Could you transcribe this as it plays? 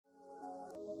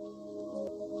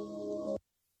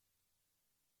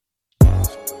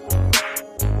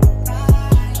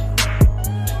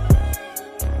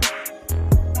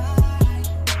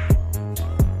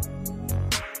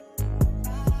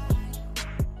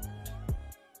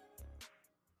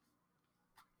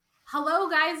Hello,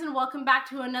 guys, and welcome back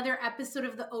to another episode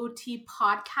of the OT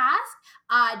podcast.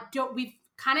 We've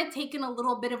kind of taken a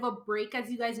little bit of a break, as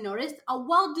you guys noticed, a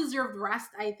well-deserved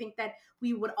rest. I think that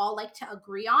we would all like to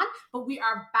agree on, but we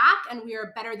are back and we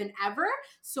are better than ever.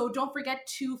 So don't forget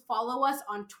to follow us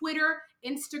on Twitter,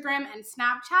 Instagram, and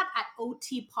Snapchat at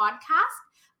OT Podcast.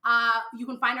 You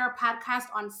can find our podcast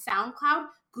on SoundCloud,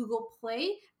 Google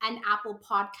Play, and Apple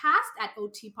Podcast at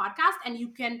OT Podcast, and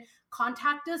you can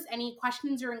contact us any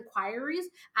questions or inquiries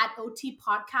at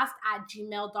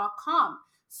otpodcast@gmail.com.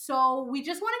 So we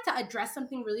just wanted to address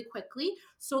something really quickly.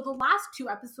 So the last two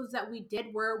episodes that we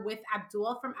did were with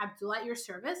Abdul from Abdul at Your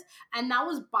Service, and that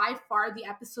was by far the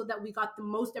episode that we got the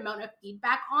most amount of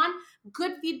feedback on,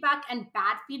 good feedback and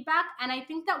bad feedback. And I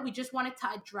think that we just wanted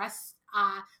to address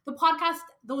the podcast,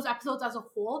 those episodes as a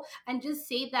whole, and just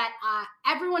say that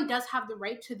everyone does have the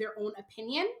right to their own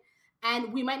opinion.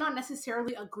 And we might not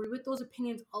necessarily agree with those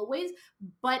opinions always,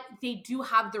 but they do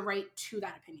have the right to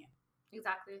that opinion.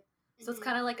 Exactly. So it's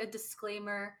kind of like a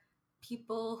disclaimer.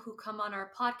 People who come on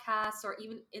our podcast or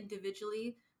even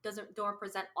individually don't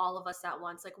represent all of us at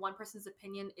once. Like one person's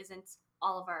opinion isn't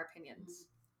all of our opinions.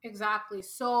 Exactly.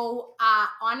 So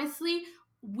honestly,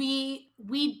 we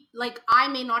like, I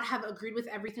may not have agreed with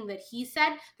everything that he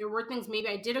said. There were things maybe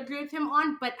I did agree with him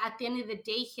on, but at the end of the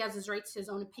day, he has his rights to his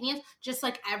own opinions, just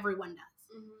like everyone does.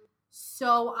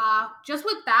 So just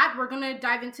with that, we're gonna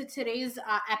dive into today's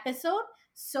episode.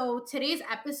 So today's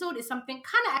episode is something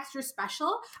kind of extra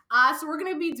special. So we're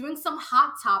going to be doing some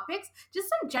hot topics, just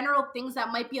some general things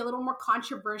that might be a little more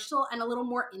controversial and a little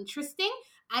more interesting.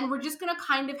 And we're just going to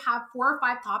kind of have 4 or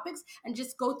 5 topics and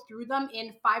just go through them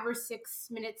in 5 or 6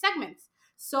 minute segments.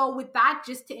 So with that,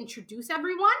 just to introduce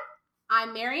everyone,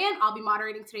 I'm Marian. I'll be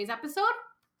moderating today's episode.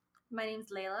 My name's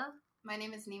Layla. My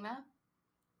name is Nima.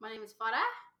 My name is Farah.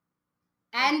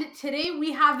 And today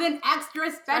we have an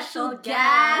extra special guest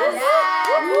Yes.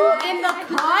 in the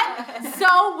cut.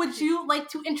 So would you like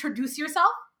to introduce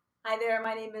yourself? Hi there,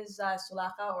 my name is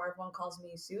Sulaka, or everyone calls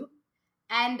me Sue.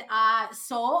 And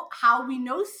so how we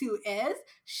know Sue is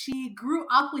she grew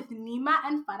up with Nima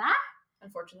and Farah.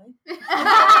 Unfortunately. And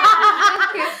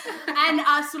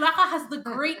Sulaka has the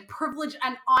great privilege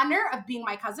and honor of being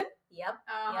my cousin. Yep.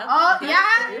 Oh,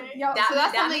 yeah. Yep. So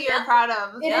that's something you're proud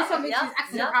of. It is something she's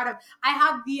extra proud of. I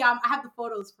have the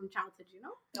photos from childhood, you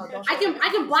know? No, don't I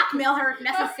can blackmail her if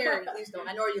necessary. Please don't.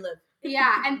 I know where you live.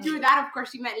 Yeah, and through that, of course,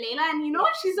 she met Layla, and you know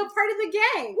what? She's a part of the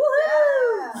gang.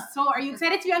 Woohoo! So, are you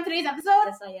excited to be on today's episode?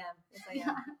 Yes, I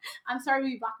am. I'm sorry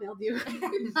we blackmailed you.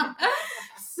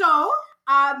 So,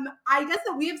 I guess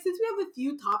that since we have a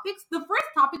few topics, the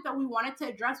first topic that we wanted to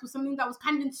address was something that was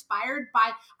kind of inspired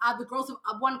by the girls of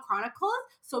Abwan Chronicles.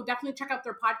 So definitely check out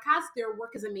their podcast. Their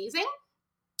work is amazing.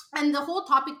 And the whole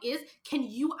topic is, can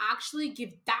you actually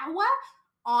give da'wah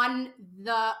on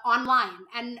the online?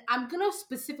 And I'm going to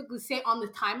specifically say on the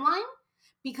timeline,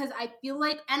 because I feel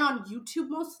like, and on YouTube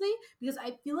mostly, because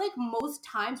I feel like most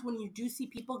times when you do see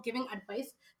people giving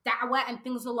advice, da'wah and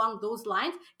things along those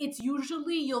lines, it's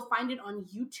usually you'll find it on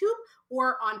YouTube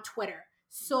or on Twitter.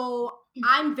 So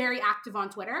I'm very active on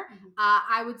Twitter.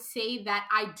 I would say that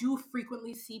I do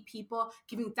frequently see people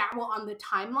giving da'wah on the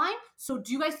timeline. So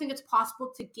do you guys think it's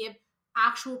possible to give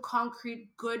actual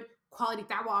concrete, good quality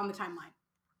da'wah on the timeline?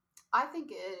 I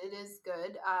think it is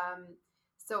good.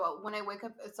 So when I wake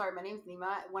up, my name's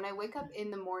Nima. When I wake up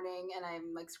in the morning and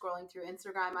I'm like scrolling through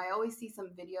Instagram, I always see some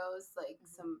videos, like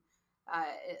some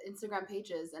Instagram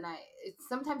pages, and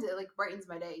sometimes it like brightens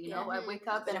my day. You know, I wake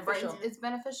up and it's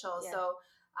beneficial. Yeah. So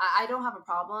I don't have a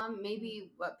problem.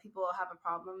 Maybe what people have a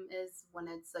problem is when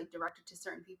it's like directed to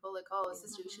certain people, like, oh,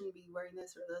 sister, you shouldn't be wearing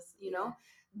this or this. You know,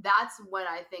 that's when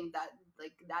I think that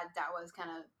like that was kind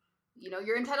of, you know,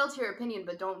 you're entitled to your opinion,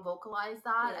 but don't vocalize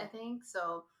that. I think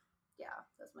so. Yeah,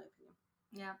 that's my opinion.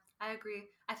 Yeah, I agree.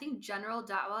 I think general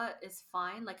da'wah is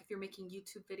fine, like if you're making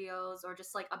YouTube videos or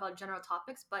just like about general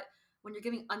topics, but when you're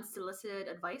giving unsolicited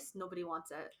advice, nobody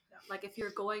wants it. Yeah. Like if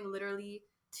you're going literally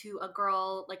to a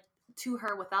girl, like to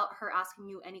her without her asking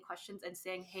you any questions and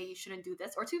saying, hey, you shouldn't do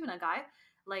this, or to even a guy,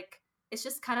 like it's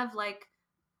just kind of like,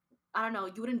 I don't know,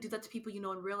 you wouldn't do that to people you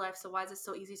know in real life, so why is it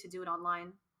so easy to do it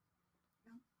online?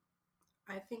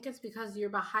 I think it's because you're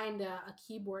behind a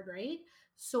keyboard, right?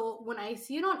 So when I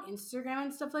see it on Instagram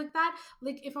and stuff like that,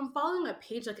 like if I'm following a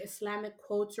page like Islamic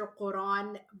quotes or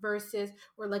Quran verses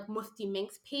or like Mufti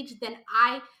Mink's page, then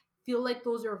I feel like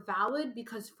those are valid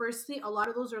because firstly, a lot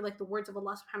of those are like the words of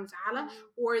Allah subhanahu wa ta'ala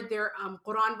or their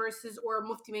Quran verses or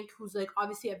Mufti Mink, who's like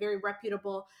obviously a very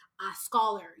reputable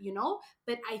scholar, you know?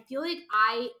 But I feel like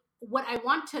what I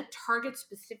want to target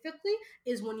specifically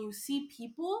is when you see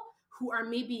people who are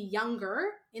maybe younger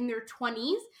in their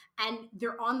 20s and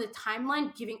they're on the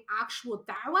timeline giving actual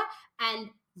da'wah and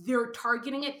they're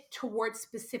targeting it towards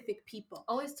specific people.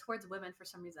 Always towards women for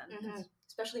some reason. Mm-hmm.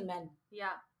 Especially men. Yeah.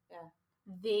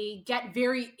 They get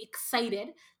very excited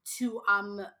to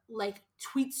like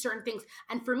tweet certain things.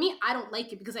 And for me, I don't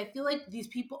like it because I feel like these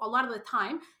people, a lot of the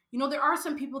time, you know, there are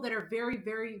some people that are very,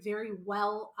 very, very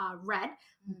well read,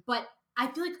 but I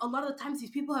feel like a lot of the times these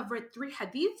people have read 3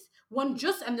 hadiths, one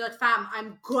just, and they're like, fam,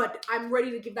 I'm good. I'm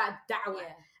ready to give that da'wah.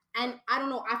 Yeah. And I don't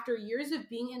know, after years of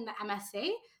being in the MSA,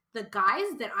 the guys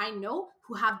that I know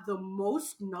who have the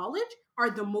most knowledge are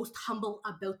the most humble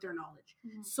about their knowledge.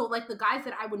 Mhm. So like the guys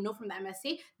that I would know from the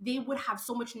MSA, they would have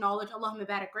so much knowledge, Allahumma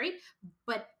barak, right?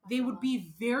 But they would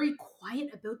be very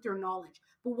quiet about their knowledge.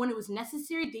 But when it was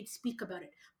necessary, they'd speak about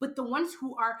it. But the ones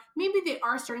who are, maybe they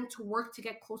are starting to work to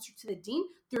get closer to the deen,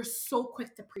 they're so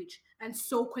quick to preach and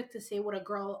so quick to say what a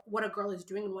girl is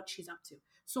doing and what she's up to.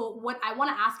 So what I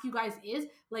want to ask you guys is,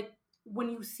 like, when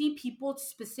you see people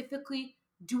specifically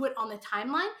do it on the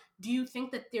timeline, do you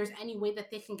think that there's any way that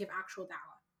they can give actual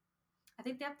da'wah? I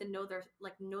think they have to know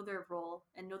their role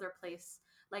and know their place.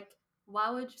 Like, why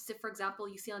would, say for example,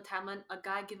 you see on the timeline a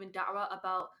guy giving da'wah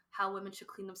about how women should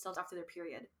clean themselves after their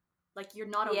period? Like, you're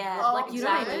not a like, you know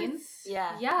what I mean?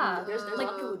 Yeah. Yeah. There's like, a lot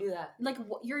of people who do that. Like,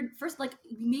 you're first, like,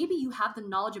 maybe you have the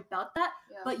knowledge about that,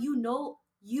 but you know,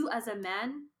 you as a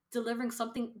man delivering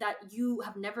something that you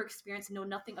have never experienced and know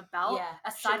nothing about,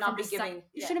 aside Should not from be the giving.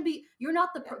 you shouldn't be, you're not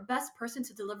the best person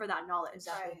to deliver that knowledge.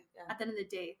 Exactly. Yeah. At the end of the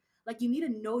day, like, you need to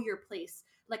know your place.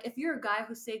 Like, if you're a guy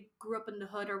who, say, grew up in the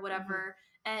hood or whatever,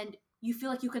 and you feel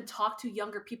like you can talk to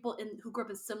younger people who grew up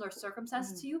in similar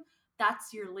circumstances to you,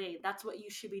 that's your lane. That's what you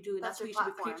should be doing. That's what you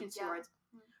should be preaching towards.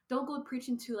 Don't go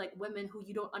preaching to, like, women who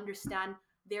you don't understand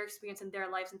their experience in their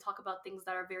lives and talk about things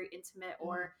that are very intimate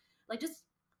or like just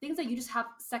things that you just have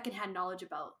secondhand knowledge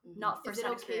about, not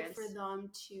first-hand experience. Is it okay for them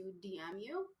to DM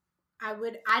you? I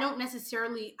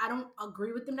don't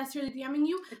agree with them necessarily DMing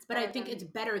you, but I think it's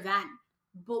better than.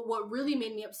 But what really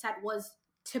made me upset was,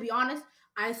 to be honest,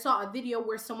 I saw a video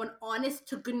where someone honest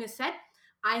to goodness said,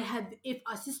 if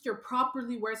a sister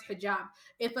properly wears hijab,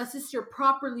 if a sister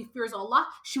properly fears Allah,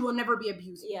 she will never be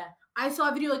abused. Yeah. I saw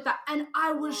a video like that and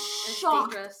I was It's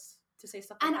shocked. dangerous to say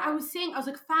stuff like And that. I was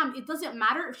like, fam, it doesn't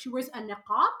matter if she wears a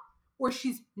niqab or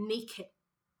she's naked.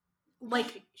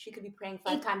 Like, she could be praying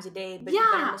 5 times a day, but Yeah.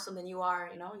 you're better Muslim than you are,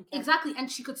 you know? You can't. exactly,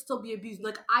 and she could still be abused.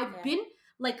 Like, I've been,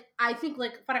 like, I think,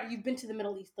 like, Farah, you've been to the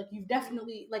Middle East. Like, you've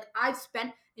definitely, like, I've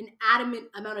spent an adamant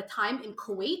amount of time in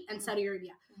Kuwait and Saudi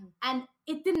Arabia. And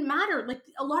it didn't matter. Like,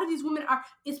 a lot of these women are,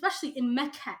 especially in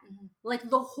Mecca, like,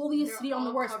 the holiest city on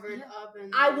the earth. Covered up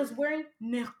and I was wearing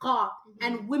niqab,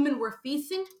 and women were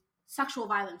facing sexual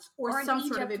violence or in some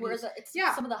Egypt, sort of where abuse. it's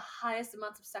Yeah. some of the highest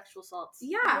amounts of sexual assaults.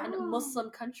 Yeah. in Muslim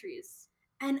countries.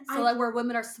 And So like where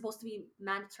women are supposed to be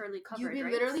mandatorily covered, you'd be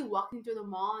right? literally walking through the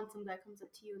mall and some guy comes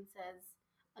up to you and says,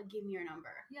 "Give me your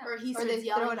number," Yeah. or he Or starts they throw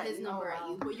yelling it at his you. number Oh, at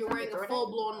you, wow. but you're They wearing throw a it at full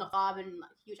you. blown niqab and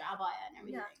like huge abaya and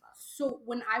everything. Yeah. So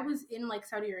when I was in like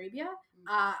Saudi Arabia,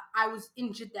 I was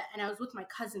in Jeddah and I was with my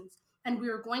cousins and we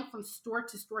were going from store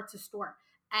to store to store,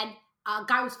 and a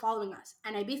guy was following us,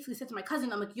 and I basically said to my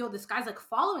cousin, I'm like, yo, this guy's like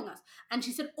following us, and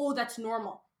she said, oh, that's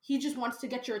normal. He just wants to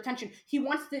get your attention. He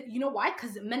wants to, you know why?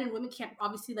 Because men and women can't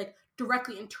obviously like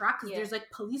directly interact because there's like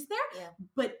police there. Yeah.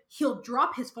 But he'll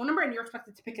drop his phone number and you're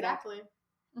expected to pick Exactly. it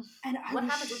up. And I What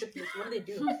was happens with the police? What do they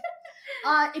do?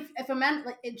 if a man,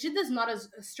 like, Jeddah is not as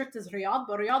strict as Riyadh,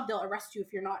 but Riyadh, they'll arrest you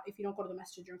if you don't go to the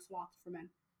masjid during salat for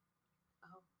men.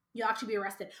 You'll actually be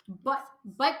arrested. But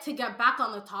to get back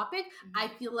on the topic, I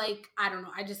feel like I don't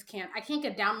know. I just can't. I can't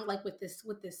get down like with these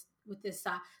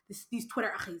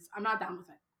Twitter akhis. I'm not down with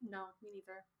it. No, me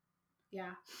neither.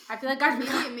 Yeah, I feel like guys.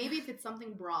 Maybe if it's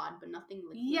something broad, but nothing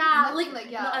like Yeah, nothing like,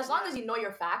 yeah. No, as long as you know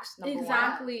your facts, number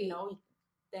Exactly. one, you know,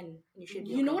 then you should be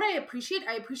You know okay. what I appreciate?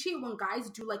 I appreciate when guys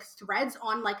do like threads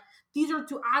on like these are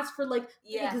to ask for like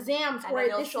exams, And or then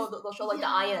they'll this show is- like the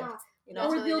ayat, you know,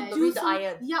 or really they'll nice. do read the some,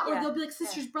 ayat. or they'll be like,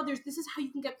 sisters, brothers, this is how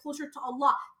you can get closer to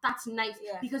Allah. That's nice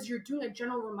Yeah. because you're doing a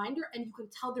general reminder and you can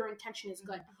tell their intention is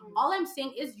good. Mhm. All I'm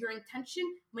saying is your intention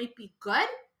might be good,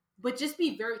 but just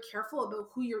be very careful about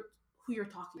who you're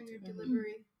talking And to. your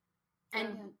delivery.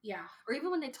 And yeah, Or even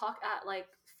when they talk at like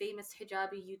famous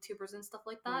hijabi YouTubers and stuff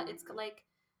like that, it's like,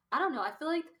 I don't know. I feel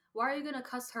like, why are you gonna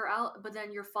cuss her out, but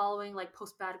then you're following like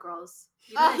post bad girls?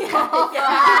 You know what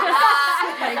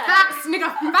I mean? like facts,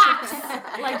 nigga,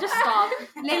 facts. Like, just stop.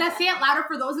 Layla, say it louder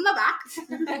for those in the back.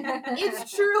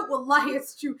 It's true. Wallahi,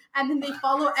 it's true. And then they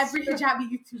follow every hijabi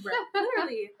YouTuber.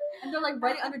 Literally. And they're like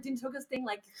writing under Dean Toka's thing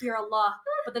like fear Allah,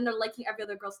 but then they're liking every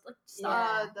other girl's like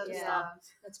stop.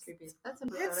 That's creepy. That's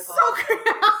It's hypocritical. so crazy.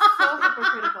 So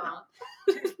hypocritical.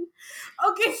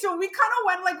 Okay, so we kind of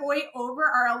went like way over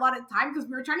our allotted time because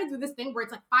we were trying to do this thing where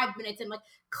it's like 5 minutes and like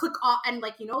click off and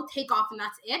like take off and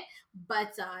that's it.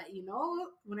 But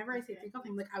whenever I say take off,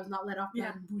 I'm like I was not let off.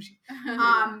 Yeah. Bougie.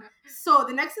 So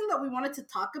the next thing that we wanted to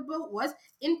talk about was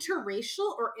interracial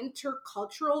or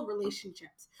intercultural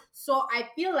relationships. So I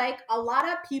feel like a lot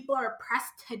of people are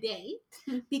pressed today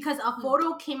because a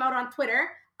photo came out on Twitter,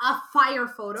 a fire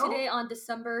photo. Today on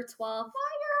December 12th,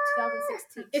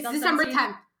 2016. It's December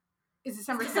 10th. It's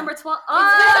December 10th. December 12th.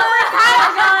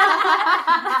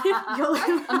 Yo,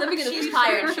 I'm living in the She's future.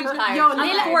 tired. She's tired. Yo, I'm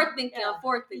Layla- forward thinking.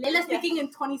 Forward thinking. Layla's speaking in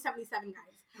 2077, guys.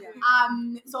 Yeah.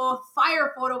 So a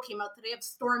fire photo came out today of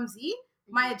Stormzy,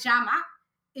 Maya Jama,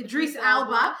 Idris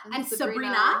Elba, and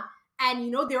Sabrina.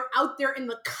 And they're out there in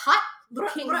the cut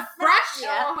looking fresh.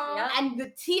 Yeah. And the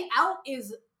TL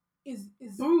is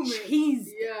Booming.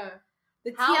 cheese. Yeah.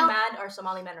 The How TL, mad are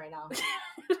Somali men right now?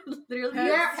 Literally.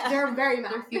 they're very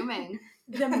mad. They're fuming.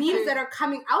 The memes that are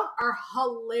coming out are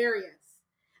hilarious.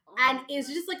 And it's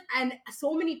just like, and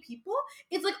so many people,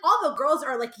 it's like all the girls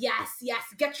are like, yes,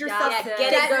 get yourself, Yes,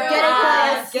 Get it, girl. get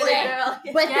Yes, it, girl. Get it,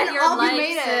 girl. But Get then your all life, the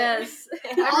made it. sis.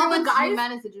 Everyone's guys-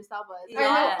 managed Idris Elba. I know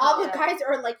Yeah, all the yeah. guys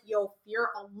are like, yo, fear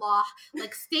Allah.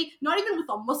 Like, stay, not even with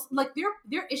a Muslim. Like,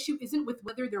 their issue isn't with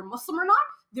whether they're Muslim or not.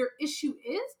 Their issue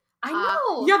is, I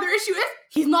know. yeah, their issue is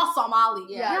he's not Somali.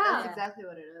 Yeah, Yeah. that's exactly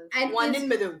what it is. And One it's- in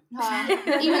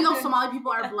Medu. even though Somali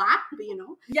people are black, but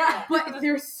Yeah. but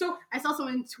they're so. I saw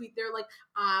someone tweet. They're like,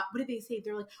 what did they say?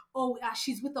 They're like, oh,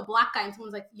 she's with a black guy, and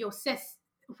someone's like, yo, sis,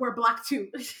 we're black too.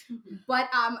 But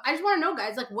I just want to know,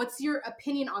 guys, like, what's your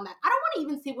opinion on that? I don't want to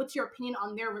even say what's your opinion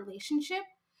on their relationship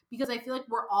because I feel like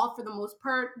we're all, for the most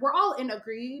part, we're all in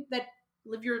agree that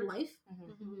live your life.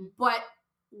 Mhm. But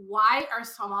why are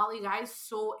Somali guys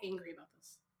so angry about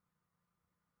this?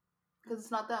 Because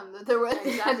it's not them. They're with. I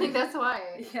Exactly. think that's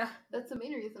why. Yeah. That's the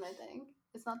main reason. I think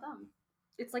it's not them.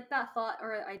 It's like that thought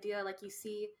or idea, like you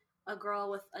see a girl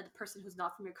with a person who's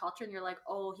not from your culture and you're like,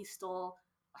 oh, he stole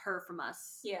her from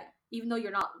us. Yeah. Even though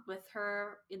you're not with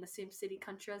her in the same city,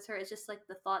 country as her, it's just like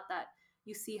the thought that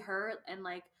you see her and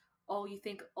like, oh, you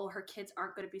think, oh, her kids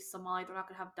aren't going to be Somali, they're not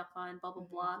going to have daqa and blah, blah,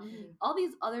 blah. All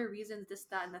these other reasons, this,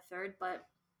 that, and the third. But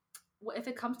if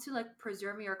it comes to like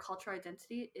preserving your cultural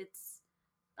identity, it's,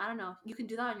 I don't know, you can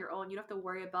do that on your own. You don't have to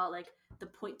worry about like the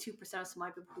 0.2% of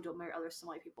Somali people who don't marry other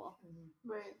Somali people.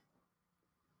 Right.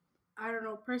 I don't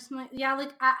know, personally. Yeah,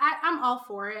 like I'm all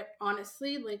for it,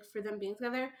 honestly, like for them being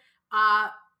together.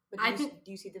 But I do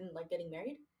you see them like getting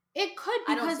married? It could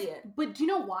I because, don't see it. but do you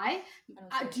know why?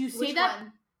 I don't see it. Do you say Which that?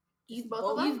 one? You-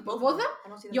 Both of them? Both of them? I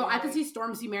don't see them Yo, getting I could married. see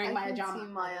Stormzy marrying Maya I can Jama. see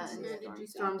Maya and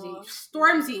Stormzy.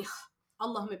 Stormzy.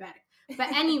 Allahumma barik.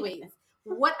 But anyways,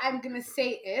 what I'm gonna say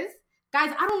is,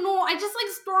 guys, I don't know. I just like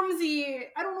Stormzy.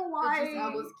 I don't know why. Idris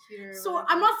Elba's cute. So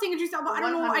I'm not saying Idris Elba. I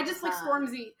don't know. I just like 100%.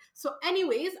 Stormzy. So,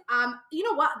 anyways, you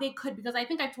know what? They could, because I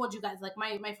think I told you guys, like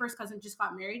my first cousin just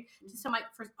got married. So my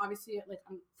first, obviously, like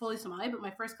I'm fully Somali, but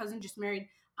my first cousin just married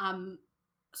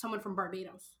someone from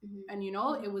Barbados, and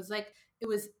it was like it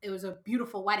was a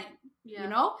beautiful wedding,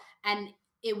 and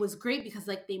it was great because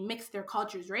like they mixed their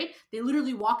cultures, right? They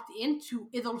literally walked into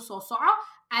Idul Sosara,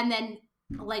 and then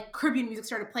like Caribbean music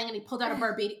started playing, and he pulled out a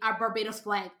Barbados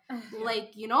flag.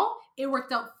 Like, it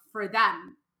worked out for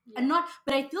them. And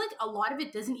but I feel like a lot of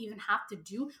it doesn't even have to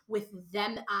do with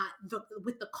them,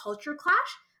 with the culture clash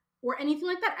or anything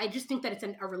like that. I just think that it's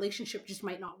a relationship just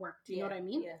might not work. Do you know what I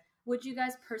mean? Yeah. Would you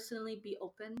guys personally be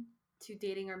open to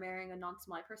dating or marrying a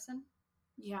non-Somali person?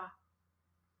 Yeah.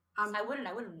 I wouldn't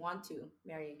want to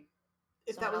marry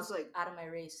If that someone was else like, out of my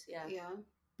race. Yeah. yeah.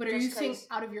 But are Just you saying 'cause-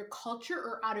 out of your culture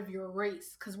or out of your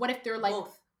race? Because what if they're like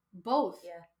both?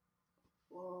 Yeah.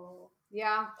 Whoa.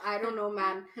 Yeah, I don't know,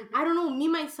 man. I don't know. Me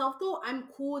myself though, I'm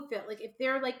cool with it. Like if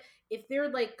they're like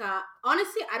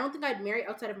honestly, I don't think I'd marry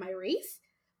outside of my race.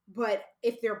 But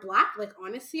if they're black, like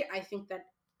honestly, I think that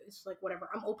it's like whatever.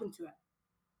 I'm open to it.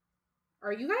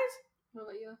 Are you guys? What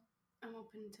about you? I'm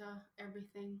open to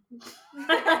everything.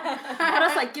 I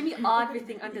was like, give me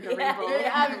everything under the Yeah, rainbow.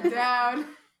 yeah. I'm down.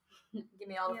 Give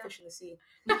me all the Yeah. fish in the sea.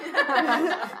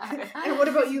 And what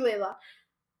about you, Layla?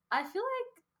 I feel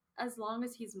like as long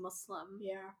as he's Muslim,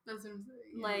 Yeah. That's what I'm saying.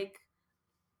 Yeah. like,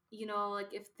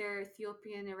 like if they're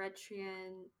Ethiopian,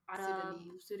 Eritrean, Arab,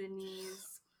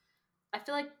 Sudanese, I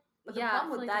feel like But the yeah, problem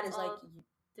I with feel that that's is like all-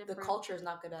 the Different. culture is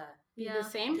not gonna Yeah. The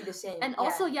same. be the same. And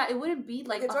also, it wouldn't be like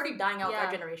like it's already dying out yeah.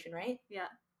 our generation, right? Yeah.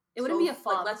 It wouldn't be a Like,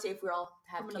 fob let's say if we all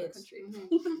have from another kids,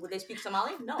 country. would they speak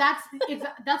Somali? No.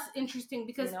 That's interesting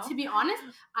because You know? to be honest,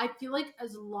 I feel like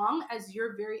as long as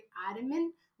you're very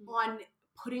adamant on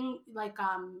putting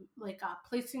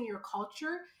placing your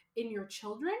culture in your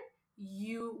children,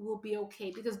 you will be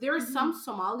okay because there are some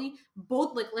Somali,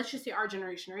 both like let's just say our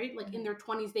generation, right? Like in their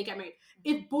 20s they get married.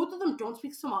 If both of them don't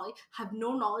speak Somali, have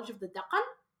no knowledge of the Dakan,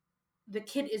 the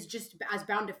kid is just as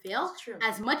bound to fail That's true.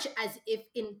 as much as if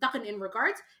in Dakan in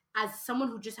regards as someone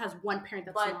who just has one parent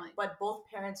that's Somali. But both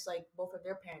parents, like both of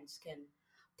their parents, can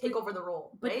take over the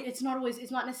role. But right? it's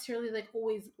not necessarily like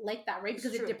always like that, right? It's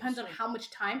Because true, it depends it's on true. how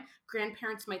much time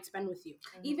grandparents might spend with you.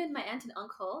 Even my aunt and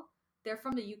uncle, they're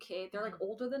from the UK. They're like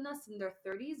older than us in their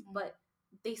 30s, but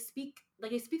they speak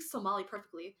Somali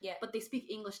perfectly. Yeah. But they speak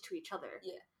English to each other.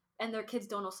 Yeah. And their kids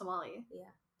don't know Somali. Yeah.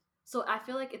 So I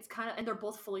feel like it's kind of, and they're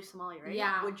both fully Somali, right?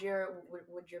 Yeah. Would your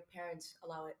parents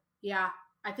allow it? Yeah.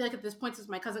 I feel like at this point, since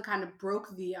my cousin kind of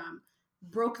broke the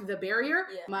barrier,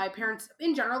 Yeah. my parents,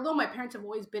 in general though, my parents have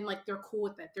always been like, they're cool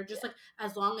with it. They're just like,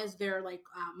 as long as they're like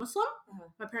Muslim,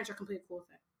 my parents are completely cool with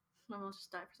it. My mom's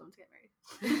just dying for someone to get married.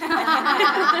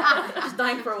 Just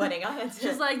dying for a wedding. Huh?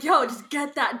 She's like, yo, just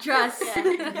get that dress.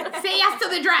 Yeah. Say yes to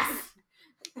the dress.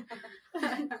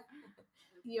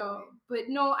 Yo, but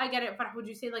no, I get it. But would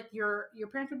you say like your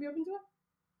parents would be open to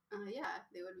it? Yeah,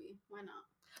 they would be. Why not?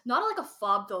 Not like a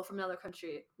fob though from another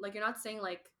country. Like you're not saying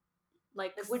like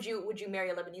Like, would you marry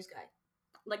a Lebanese guy?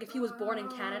 like if he was born in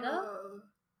Canada,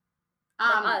 Um,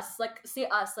 like us, like say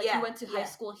us, like yeah, he went to high yeah.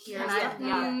 school here. Can and I, stuff.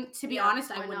 Yeah. to be Yeah, honest,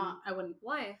 why I wouldn't. not? I wouldn't.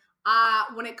 Why?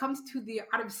 When it comes to the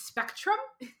out of spectrum,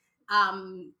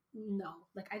 no.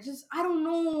 Like I don't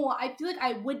know. I feel like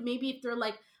I would maybe if they're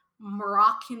like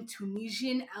Moroccan,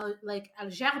 Tunisian, like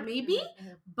Alger, maybe.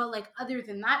 But like other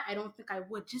than that, I don't think I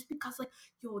would. Just because like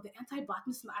the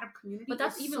anti-blackness in the Arab community. But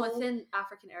that's is even so... within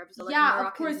African Arabs. So like yeah, of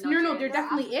Moroccans course. and No, there Algerians.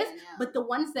 definitely is. Yeah. But the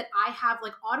ones that I have,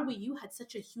 like Ottawa U had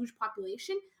such a huge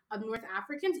population of North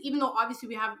Africans, even though obviously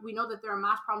we know that there are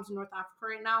mass problems in North Africa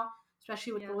right now,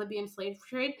 especially with the Libyan slave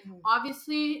trade,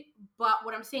 obviously. But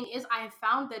what I'm saying is I have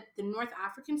found that the North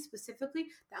Africans, specifically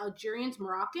the Algerians,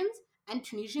 Moroccans, and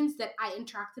Tunisians that I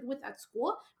interacted with at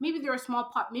school, maybe they're a small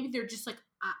pot, maybe they're just like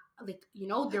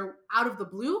they're out of the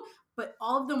blue, but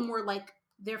all of them were like,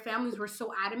 their families were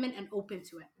so adamant and open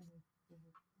to it.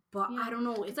 But I don't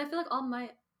know. Because I feel like all my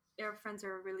Arab friends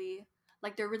are really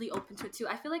like they're really open to it too.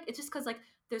 I feel like it's just because like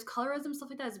there's colorism stuff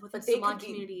like that is within But the Somali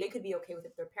community. they could be okay with it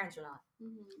if their parents are not.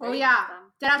 Oh Right? yeah.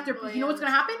 Then after, Oh, you know what's yeah,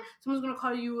 gonna happen? that's Someone's gonna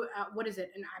call you. What is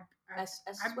it? An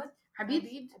What?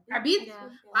 Abid. Yeah.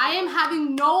 I am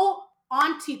having no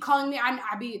auntie calling me an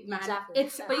Abid, man. Exactly.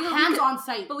 It's But you know, hands on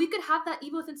site. But we could have that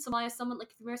even within Somalia. Someone like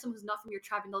if you marry someone who's not from your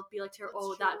tribe, and they'll be like to her, That's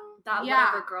 "Oh, true. that Yeah.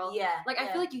 whatever girl." Yeah. Like I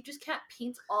yeah. feel like you just can't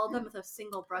paint all of them with a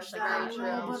single brush. Like Very that.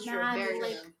 true. But It's true. man, Very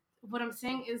like true. what I'm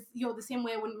saying is, the same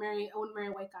way I wouldn't marry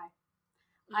a white guy.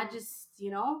 I just,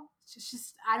 it's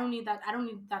just I don't need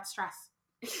that stress.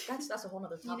 That's a whole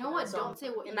nother topic. You know what? So Don't say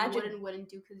what imagine- you would and wouldn't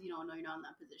do because you don't know you're not in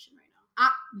that position right now.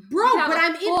 Bro, You have but a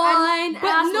I'm in. fine but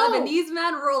ass no. Lebanese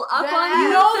man roll up Yeah. on you.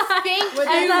 No, thank With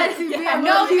you. that- yeah,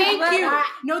 No, with thank that-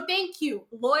 you. No, thank you.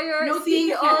 Lawyer, No,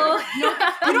 thank CEO. you. No,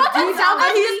 you know what that sounds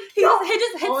like? He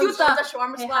just hits you with the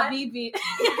shawarma hey, spot. Habibi.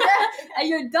 And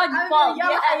you're done. You I fall. mean,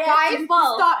 yeah, Guys, you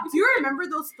fall. stop. Do you remember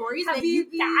those stories that you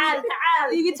Habibi, تعال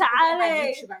تعال يجي I تعالي.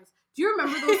 hate you guys. Do you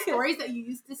remember those stories that you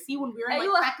used to see when we were in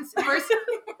Aywa. like first? Do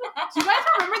you guys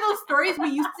remember those stories we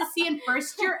used to see in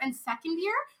first year and second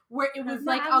year, where it was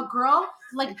like a girl,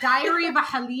 like Diary of a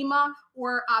Halima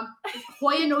or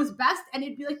Hoya Knows Best, and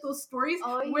it'd be like those stories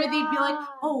where they'd be like,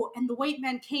 oh, and the white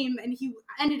man came and he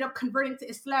ended up converting to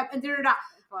Islam and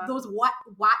those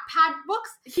Wattpad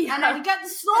books, and I get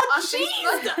so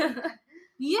cheesed.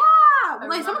 Yeah,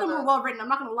 like some of them were well written. I'm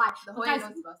not gonna lie. The But Hoya guys,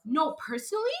 knows best. no,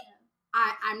 personally,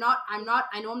 I'm not. I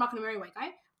know I'm not gonna marry a white guy.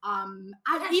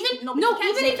 Even no, no, you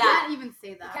can't even say if You that. can't even say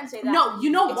You that. can't say that. no, you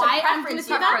know It's why a I'm gonna preference,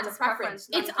 say yeah, that? It's a preference.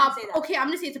 It's You can't say that. okay. I'm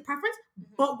gonna say it's a preference,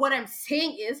 but what I'm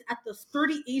saying is, at the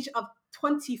sturdy age of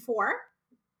 24,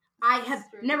 I have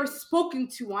Sturdy never age. spoken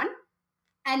to one,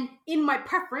 and in my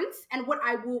preference and what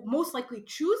I will most likely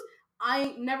choose,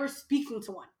 I never speaking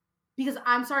to one because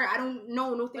I'm sorry, I don't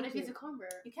know. No, But thank if you. he's a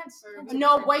convert, You can't. Or- you can't say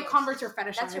No, that. white converts are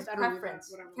fetishized. That's your I don't know, preference.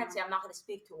 whatever. You can't say I'm not going to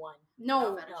speak to one.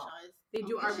 No, fetishize. they do.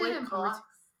 You Our white shouldn't converts. block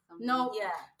somebody. No. Yeah.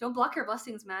 Don't block your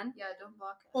blessings, man. Yeah, don't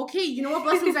block it. Okay, you know what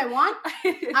blessings I want?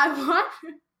 I want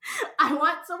I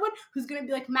want someone who's gonna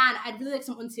be like, man, I'd really like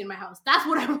some unsi in my house. That's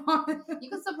what I want. You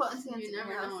can still put unsi You in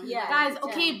never your house. know. Yeah. Guys, Yeah.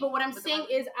 okay, but what I'm With the saying one-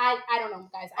 is, I don't know,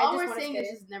 guys. I All just we're wanna saying say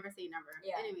is just never say never.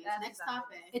 Yeah, Anyways, that's next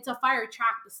exactly. topic. it's a fire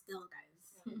track, but still,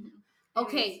 guys.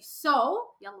 Okay, Anyways.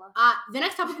 so Yalla. the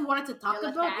next topic we wanted to talk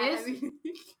Yalla about cat. is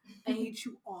I hate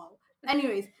you all.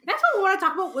 Anyways, next one we want to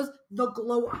talk about was the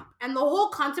glow up and the whole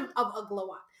concept of a glow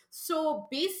up. So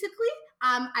basically,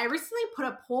 I recently put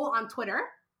a poll on Twitter,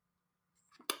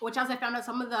 which as I found out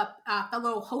some of the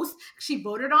fellow hosts actually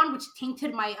voted on, which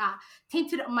tainted my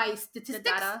The statistics.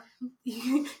 data.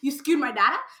 You skewed my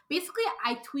data. Basically,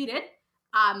 I tweeted,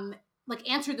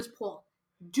 answer this poll.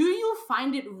 Do you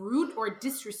find it rude or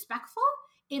disrespectful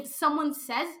if someone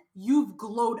says you've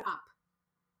glowed up?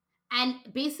 And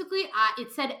basically,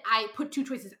 it said I put two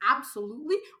choices: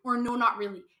 absolutely or no, not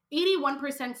really.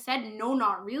 81% said no,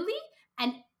 not really,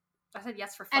 and I said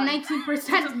yes for fun. 19% This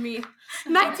is me.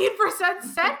 19%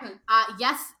 said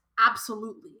yes,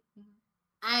 absolutely.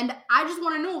 And I just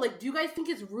want to know, like, do you guys think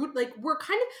it's rude? Like, we're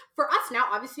kind of, for us now,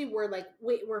 obviously, we're like,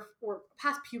 we're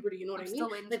past puberty, you know what I'm I mean? still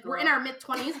waiting to Like, grow we're in up. our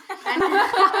mid-20s, and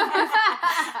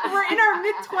we're in our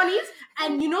mid-20s,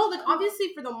 and you know, like, obviously,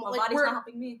 for the My like, body's we're not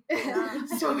helping me. Yeah.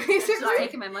 so Just basically,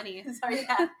 taking my money. Sorry,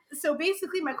 yeah. so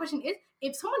basically, my question is,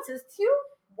 if someone says to you,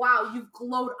 "Wow, you've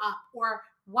glowed up," or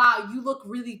 "Wow, you look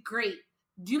really great,"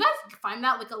 do you guys find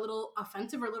that like a little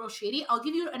offensive or a little shady? I'll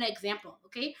give you an example,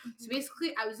 okay? So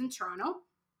basically, I was in Toronto,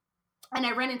 and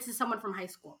I ran into someone from high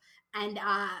school, and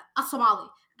a Somali,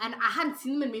 and I hadn't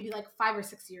seen them in maybe like 5 or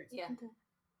 6 years. Yeah.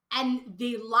 And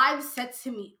they live said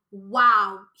to me,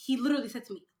 "Wow," he literally said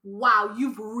to me, "Wow,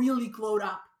 you've really glowed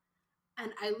up,"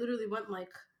 and I literally went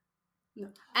like. No.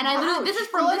 And I literally, this is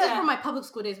from my public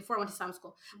school days before I went to summer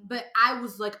school. But I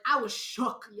was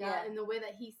shook. Yeah, Yeah. and the way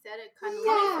that he said it kind of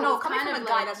Yeah. No, it's coming kind from a of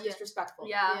guy like, that's yeah. disrespectful.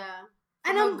 Yeah. Yeah.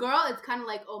 And And I'm a girl, it's kind of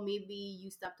like, oh, maybe you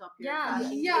stepped up your Yeah.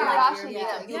 fashion. Yeah. game, Your like, fashion, your yeah,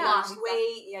 makeup You game. lost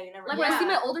weight. Yeah, you never. Like know. when I see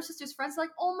Yeah. my older sister's friends, like,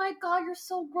 oh my god, you're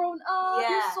so grown up, you're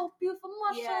Yeah. so beautiful,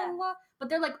 Yeah. mashallah. But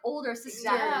they're like older sisters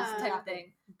Exactly. type of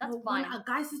thing. That's But fine. when a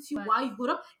guy says to you, But- "Wow, you glowed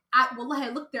up," I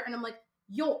looked there and I'm like,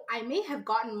 yo, I may have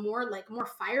gotten more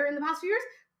fire in the past few years,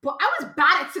 but I was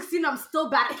bad at 16. I'm still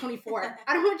bad at 24.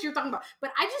 I don't know what you're talking about,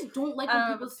 but I just don't like I when don't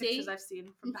know people the say. pictures I've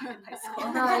seen from back in high school.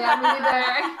 Oh, yeah, me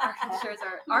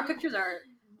neither. Our pictures are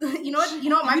You know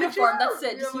what my pictures uniform. are? That's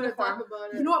it. We Just don't want to talk uniform.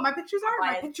 about it. You know what my pictures are? My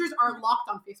Biased. pictures are locked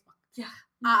on Facebook. Yeah.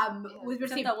 With your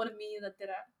Except same. that one of me that did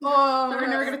it Oh, we're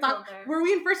never gonna Still talk. there. Were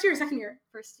we in first year or second year?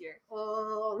 first year.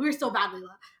 Oh, we were still bad,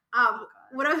 Leila.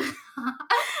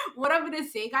 What I'm gonna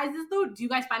say, guys, is though, do you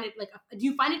guys find it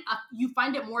you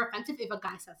find it more offensive if a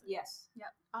guy says it? Yes.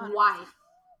 Why?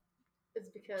 It's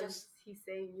because Just- he's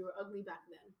saying you were ugly back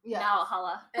then. Yeah. Now,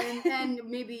 holla. And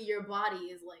maybe your body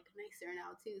is like nicer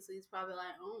now too. So he's probably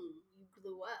like, oh, you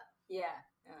blew up. Yeah.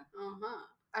 Uh-huh.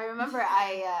 I remember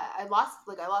I lost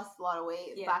a lot of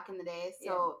weight Yeah. back in the day.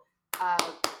 So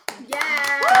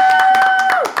Yeah.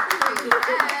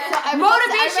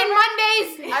 Motivation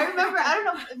Mondays. I remember, I don't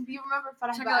know if you remember,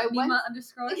 Farah, Check but I out went. Nima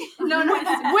underscore. No, Women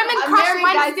I'm Crush married,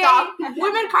 guys, Wednesday. stop.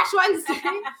 Women Crush Wednesday.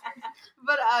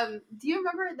 But do you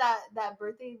remember that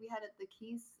birthday we had at the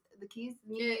Keys? The Keys,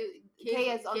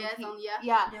 Kay is on the Keys. yeah.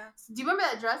 Yeah. Yeah. So do you remember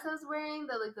that dress I was wearing?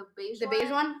 The beige. The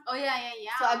beige one. Oh yeah.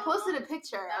 So I posted a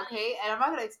picture, Nice. okay, and I'm not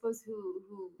gonna expose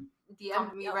who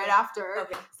DM'd me Okay. right after.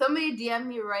 Okay. Somebody DM'd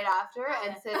me right after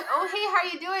and said, "Oh hey, how are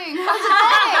you doing? No. How's your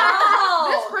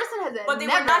day?" This person has But they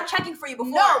never. were not checking for you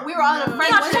before. No, we were on a No.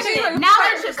 friend. Not list. checking for you. Now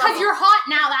Friendship because level. you're hot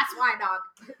now. That's why,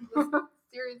 dog.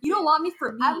 Seriously. You don't want me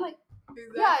for me. I'm like,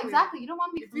 yeah, exactly. You don't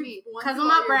want me If for you me. want Because to I'm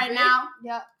go up out your right big, now.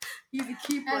 Yeah. He's a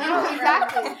keeper. I know,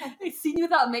 exactly. I seen you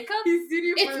without makeup. He's seen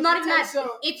you for It's the not even that.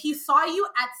 potential. If he saw you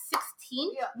at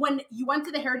 16 Yeah. when you went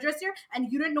to the hairdresser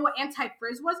and you didn't know what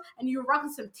anti-frizz was and you were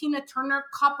rocking some Tina Turner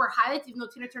copper highlights, even though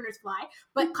Tina Turner's fly,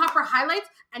 but copper highlights,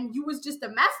 and you was just a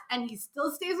mess and he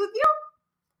still stays with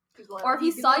you? Or if he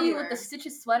He's saw you everywhere. with the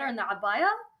stitches sweater and the abaya,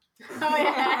 Oh,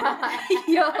 yeah.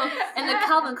 yo, and the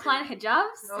Calvin Klein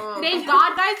hijabs, Oh. Thank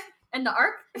God, guys. and the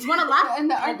arc. It's one of laugh. And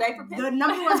the And diaper pin. The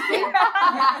number one thing.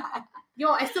 Yo,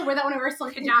 I still wear that when I wear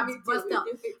silk hijabs, but still.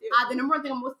 The number one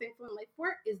thing I'm most thankful in life for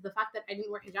is the fact that I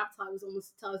didn't wear hijab till I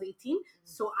was 18.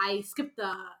 So I skipped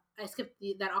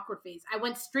that awkward phase. I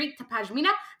went straight to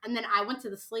pashmina, and then I went to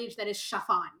the slage that is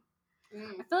chiffon.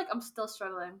 I feel like I'm still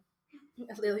struggling.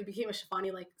 I literally became a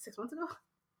chiffoni like 6 months ago.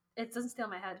 It doesn't stay on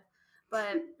my head,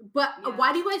 but But Yeah.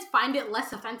 why do you guys find it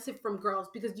less offensive from girls?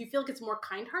 Because do you feel like it's more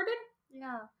kind-hearted?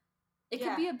 yeah. It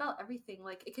Yeah. could be about everything.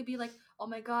 Like, it could be like, oh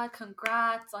my god,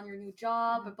 congrats on your new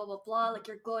job, and blah, blah, blah. Like,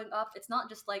 you're glowing up. It's not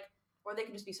just like, or they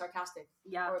can just be sarcastic,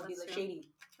 Yeah, or be that's like true.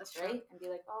 shady, That's true. right? And be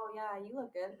like, oh yeah, you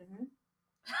look good.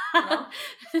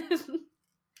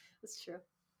 That's true.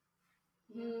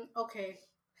 Okay.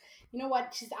 You know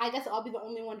what? I guess I'll be the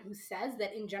only one who says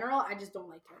that in general, I just don't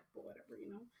like it, but whatever,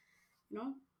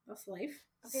 that's life.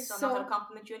 Okay, so I'm not gonna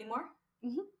compliment you anymore.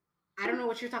 I don't know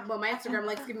what you're talking about. My Instagram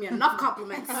likes giving me enough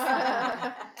compliments.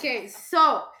 Okay,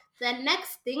 so the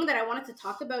next thing that I wanted to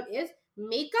talk about is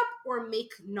makeup or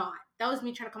make not. That was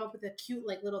me trying to come up with a cute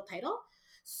little title.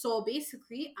 So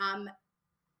basically,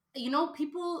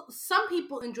 some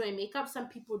people enjoy makeup, some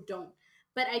people don't.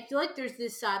 But I feel like there's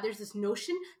this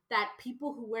notion that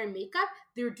people who wear makeup,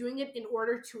 they're doing it in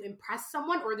order to impress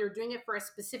someone, or they're doing it for a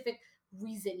specific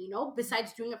reason,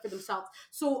 besides doing it for themselves.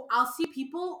 So I'll see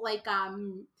people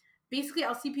basically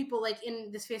I'll see people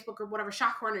in this Facebook group, whatever,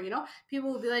 Shot Corner,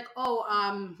 people will be like, oh,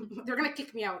 they're gonna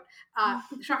kick me out.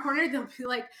 Shot Corner, they'll be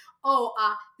like, oh,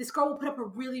 this girl will put up a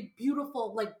really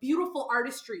beautiful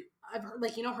artistry of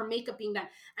her, her makeup being done,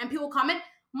 and people comment,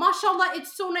 mashallah,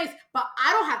 it's so nice, but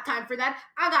I don't have time for that.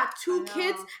 I got 2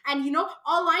 kids, and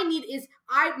all I need is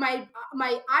my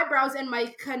eyebrows and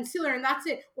my concealer, and that's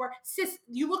it. Or, sis,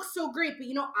 you look so great, but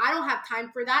I don't have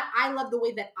time for that. I love the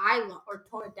way that I look. Or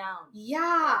tone it down.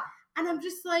 Yeah. And I'm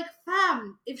just like,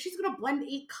 fam, if she's gonna blend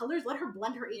 8 colors, let her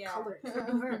blend her 8 colors.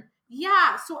 Do her.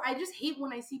 Yeah, so I just hate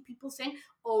when I see people saying,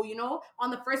 oh, on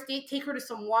the first date, take her to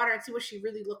some water and see what she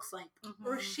really looks like. Mm-hmm.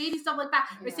 Or shady stuff like that.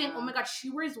 Or saying, oh my God, she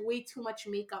wears way too much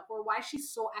makeup. Or why she's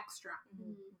so extra.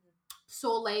 Mm-hmm.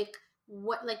 So,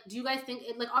 do you guys think,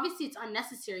 obviously it's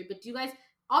unnecessary, but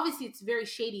obviously it's very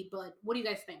shady, but what do you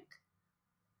guys think?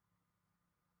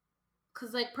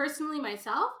 Because, personally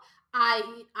myself, I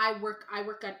work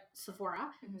at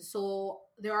Sephora, so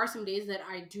there are some days that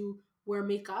I do wear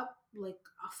makeup, a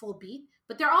full beat,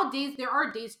 but there are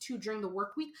days too during the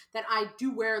work week that I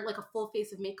do wear a full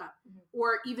face of makeup,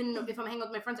 or even if I'm hanging out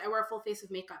with my friends, I wear a full face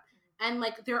of makeup. And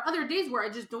there are other days where I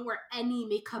just don't wear any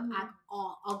makeup at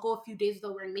all. I'll go a few days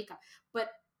without wearing makeup. But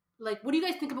what do you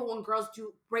guys think about when girls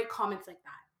do write comments like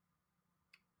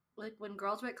that? When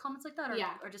girls write comments like that,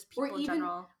 or just Or people in even,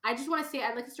 general? I just want to say,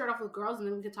 I'd like to start off with girls, and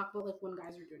then we can talk about when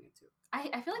guys are doing it too.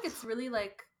 I feel like it's really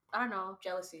I don't know,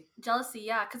 Jealousy,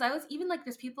 yeah. Because I was even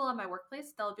there's people at my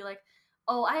workplace that'll be like,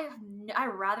 oh, I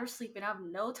rather sleep and I have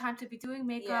no time to be doing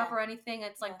makeup or anything.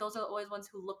 It's those are always ones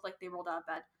who look like they rolled out of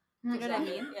bed. You know what I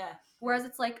mean? Yeah. Whereas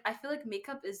it's I feel like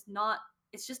makeup is not,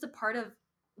 it's just a part of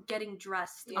getting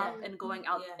dressed up and going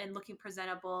out and looking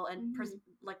presentable and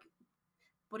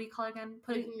what do you call it again?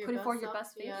 Putting forward your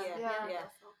best face.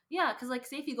 Yeah, because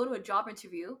say if you go to a job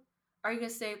interview, are you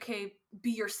gonna say, okay, be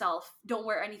yourself, don't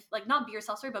wear any, not be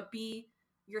yourself, sorry, but be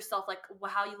yourself,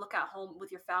 how you look at home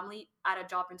with your family at a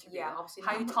job interview. Yeah, obviously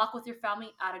how not. you talk with your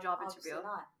family at a job Obviously interview.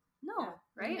 not. No,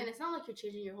 right? And it's not like you're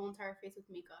changing your whole entire face with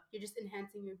makeup. You're just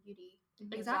enhancing your beauty.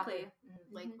 Exactly.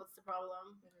 What's the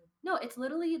problem? No, it's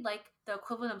literally the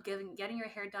equivalent of getting your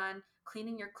hair done,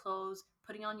 cleaning your clothes,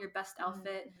 putting on your best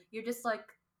outfit. You're just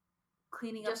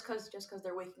cleaning just up. Just because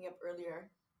they're waking up earlier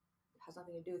has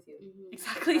nothing to do with you.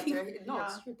 Exactly. No,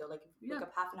 it's true though. You wake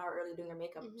up half an hour early doing your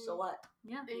makeup. So what?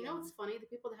 Yeah. And what's funny? The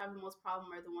people that have the most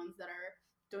problem are the ones that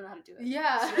don't know how to do it.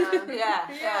 Yeah.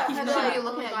 And then you're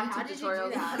looking at YouTube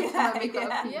tutorials.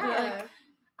 Yeah.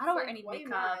 I don't wear any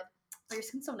makeup. But your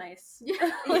skin's so nice.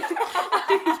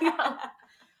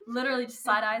 Literally just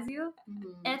side eyes you.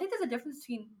 And I think there's a difference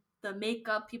between the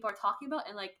makeup people are talking about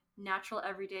and natural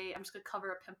everyday, I'm just gonna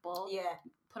cover a pimple. Yeah.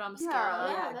 Put on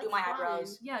mascara. Do my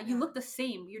eyebrows. Yeah, you look the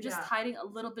same. You're just hiding a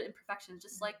little bit imperfections.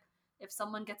 Just if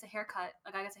someone gets a haircut,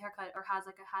 a guy gets a haircut or has a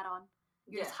hat on,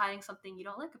 you're just hiding something you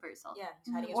don't like about yourself. Yeah,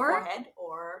 he's hiding his forehead,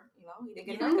 or he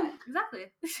didn't get a haircut. Exactly.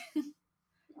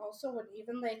 Also, when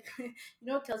even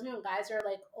it kills me when guys are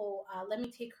let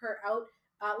me take her out,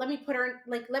 let me put her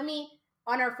let me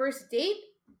on our first date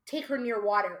take her near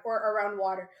water or around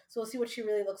water, so we'll see what she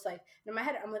really looks like. And in my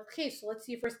head, I'm like, okay, so let's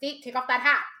see your first date. Take off that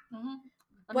hat.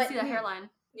 Let me see that hairline.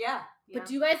 Yeah. But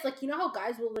do you guys how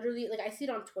guys will literally I see it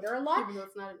on Twitter a lot. Even though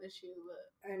it's not an issue,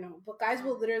 but I know. But guys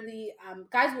will literally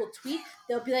guys will tweet.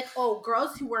 They'll be like, oh,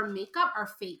 girls who wear makeup are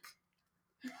fake.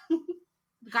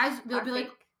 Guys, they'll be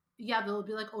like, yeah, they'll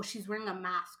be like, oh, she's wearing a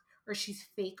mask or she's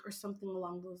fake or something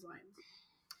along those lines.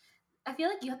 I feel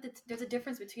like there's a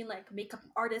difference between makeup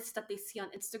artists that they see on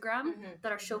Instagram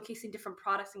that are showcasing different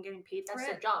products and getting paid for it.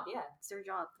 That's their job, yeah. It's their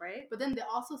job, right? But then they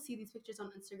also see these pictures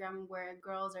on Instagram where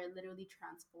girls are literally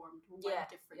transformed.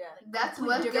 Different. Yeah. That's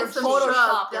what gets gets them Photoshop.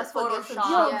 shocked. That's what gets them Photoshop.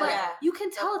 No, shocked. but Yeah. you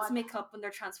can tell it's makeup when they're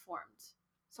transformed.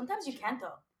 Sometimes you can't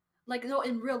though. Like no,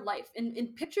 in real life,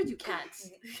 in pictures you can't.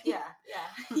 Yeah.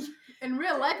 In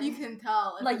real life, you can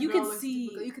tell. If Like, a you girl can looks see-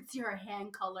 typical. You can see her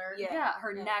hand color. Yeah. Yeah,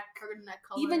 her Yeah. neck. Her neck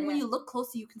color. Even when yeah. you look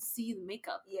closely, you can see the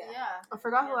makeup. Yeah. I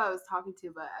forgot who Yeah. I was talking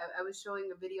to, but I was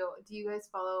showing a video. Do you guys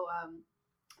follow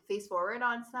Face Forward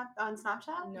on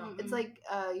Snapchat? No. It's like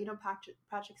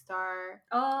Patrick Star.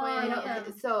 Oh, yeah, You know, yeah.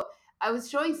 so I was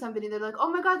showing somebody. They're like, "Oh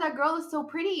my god, that girl is so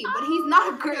pretty," but he's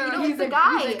not a girl. You know, he's a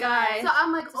guy. He's a guy. So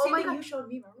I'm like, It's the "Oh same my thing god." you showed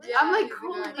me, remember? Yeah, I'm like, he's a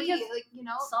cool, guy. like you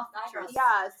know, soft eyebrows. pictures.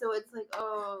 yeah. So it's like,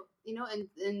 oh, you know,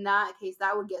 in that case,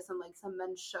 that would get some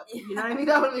men shook. You know what I mean?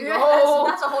 That would be Yeah, oh,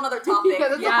 That's a whole other topic. yeah,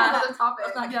 that's a Yeah. whole other topic.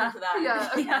 Let's not get Yeah. into that.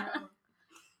 Yeah. Yeah.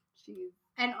 Jeez.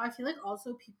 And I feel like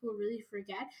also people really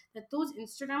forget that those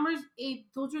Instagrammers,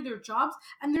 those are their jobs,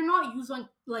 and they're not using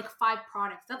like 5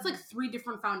 products. That's like 3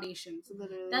 different foundations.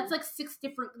 Literally. That's like 6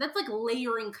 different. That's like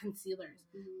layering concealers.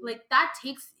 Mhm. Like that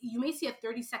takes. You may see a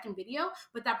 30-second video,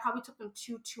 but that probably took them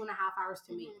 2.5 hours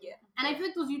to make. Yeah. And I feel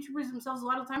like those YouTubers themselves, a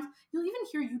lot of times, you'll even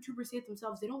hear YouTubers say it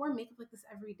themselves. They don't wear makeup like this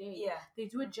every day. Yeah. They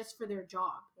do it just for their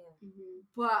job. Mhm.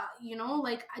 But you know,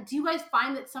 like, do you guys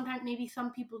find that sometimes maybe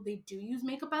some people they do use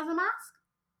makeup as a mask?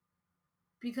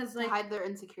 Because To like hide their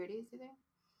insecurities, do they?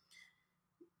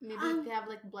 Maybe Um, if they have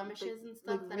like blemishes and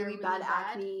stuff Like that really, are really bad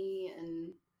bad. acne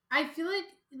and I feel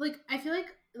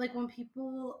like when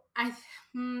people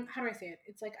how do I say it?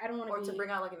 It's like I don't want Or to to be bring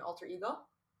out like an alter ego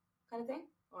kind of thing?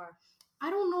 Or I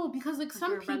don't know because like Like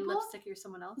some your red people lipstick, you're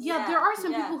someone else. yeah, Yeah, there are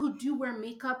some yeah. people who do wear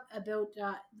makeup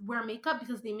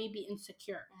because they may be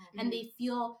insecure and they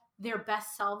feel their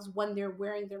best selves when they're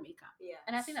wearing their makeup. yeah.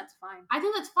 And I think that's fine. I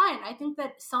think that's fine. I think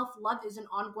that self-love is an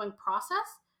ongoing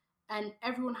process and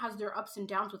everyone has their ups and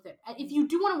downs with it. And if you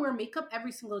do want to wear makeup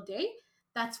every single day,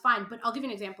 that's fine. But I'll give you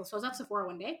an example. So I was at Sephora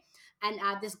one day and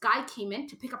this guy came in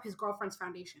to pick up his girlfriend's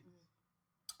foundation.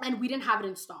 And we didn't have it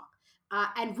in stock.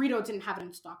 And Rito didn't have it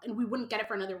in stock. And we wouldn't get it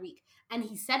for another week. And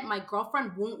he said, my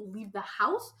girlfriend won't leave the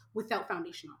house without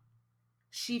foundation on.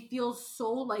 She feels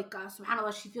so like,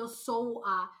 subhanAllah, she feels so,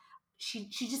 she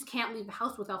just can't leave the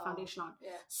house without foundation on. Yeah.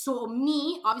 So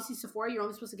me, obviously Sephora, you're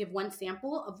only supposed to give one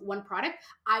sample of one product.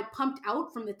 I pumped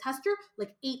out from the tester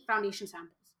like 8 foundation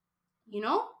samples, you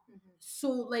know? So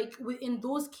like in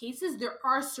those cases, there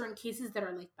are certain cases that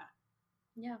are like that.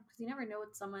 Yeah, because you never know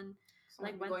what someone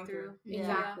Someone went going through. Yeah.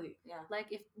 Exactly. Yeah. Like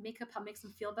if makeup makes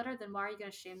them feel better, then why are you gonna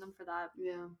shame them for that?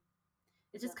 yeah.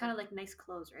 It's just kind of like nice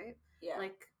clothes, right? Yeah.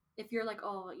 Like if you're like,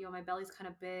 oh, you know, my belly's kind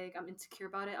of big, I'm insecure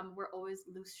about it. Wear always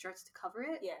loose shirts to cover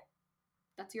it. Yeah.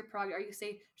 That's your prerogative. Or you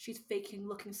say she's faking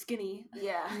looking skinny.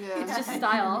 Yeah. Yeah. It's just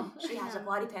style. She has a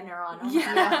body painter on.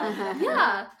 Yeah, Yeah.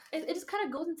 yeah. It just kind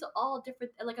of goes into all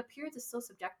different. Like appearance is so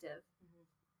subjective.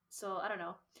 So I don't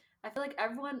know. I feel like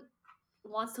everyone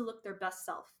wants to look their best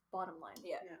self. Bottom line.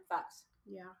 Yeah. Yeah. Facts.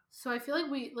 Yeah. So I feel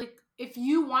like if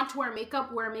you want to wear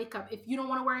makeup, wear makeup. If you don't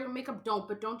want to wear makeup, don't.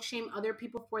 But don't shame other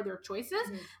people for their choices.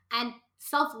 Mhm. And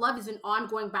self-love is an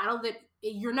ongoing battle that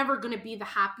you're never going to be the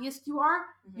happiest you are.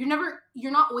 Mhm.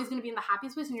 You're not always going to be in the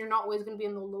happiest place and you're not always going to be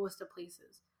in the lowest of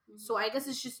places. So I guess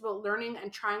it's just about learning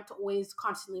and trying to always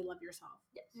constantly love yourself.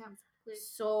 Yes. Yeah.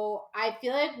 So I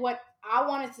feel like what I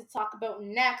wanted to talk about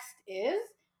next is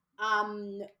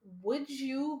would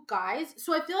you guys,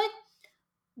 so I feel like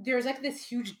there's like this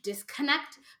huge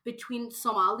disconnect between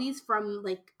Somalis from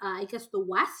like I guess the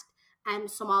West and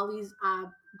Somalis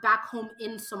back home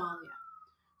in Somalia.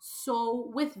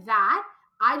 So with that,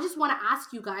 I just want to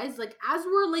ask you guys, like, as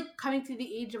we're like coming to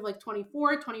the age of like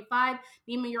 24, 25,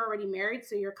 Nima, you're already married,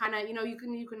 so you're kind of, you know, you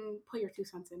can put your 2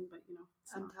 cents in, but you know,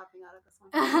 it's I'm not. tapping out of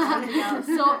this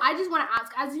one. So I just want to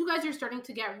ask, as you guys are starting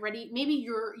to get ready, maybe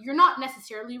you're not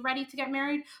necessarily ready to get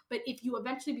married, but if you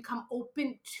eventually become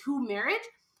open to marriage,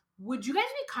 would you guys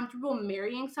be comfortable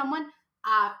marrying someone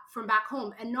from back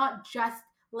home and not just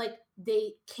like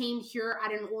they came here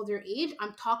at an older age?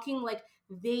 I'm talking like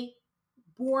they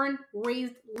born,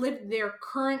 raised, lived their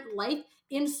current life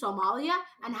in Somalia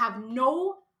and have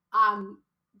no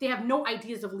they have no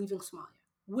ideas of leaving Somalia.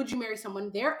 Would you marry someone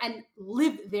there and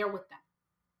live there with them?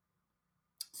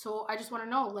 So I just want to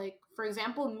know, like, for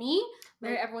example, me.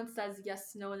 Maybe Like, everyone says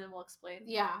yes, no, and then we'll explain.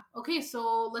 yeah. Okay,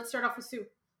 so let's start off with Sue.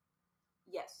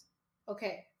 Yes.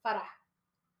 Okay, Farah.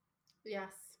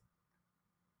 Yes.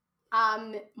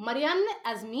 Marian,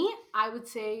 as me, I would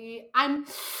say I'm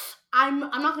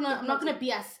not gonna BS.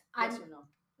 Yes I'm or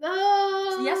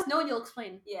no? Yes, no, and you'll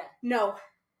explain. Yeah. no.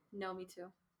 No, me too.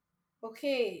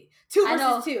 Okay, 2 I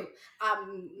know. versus 2.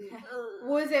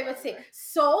 What was I about to say?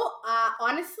 So,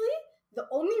 honestly, the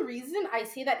only reason I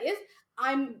say that is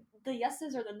The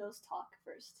yeses or the nos talk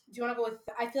first. do you want to go with?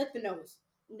 I feel like the nose,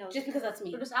 No. just because that's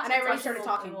me, Or just ask and I the already question, started we'll-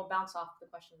 talking. and we'll bounce off the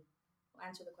question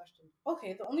answer the question.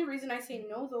 Okay, the only reason I say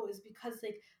no though is because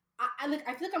like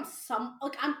I feel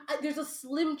like there's a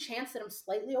slim chance that I'm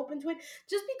slightly open to it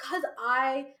just because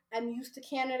I am used to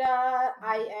Canada,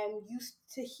 I am used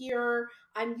to here,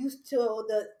 I'm used to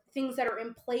the things that are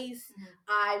in place,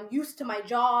 I'm used to my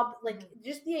job, like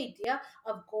just the idea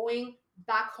of going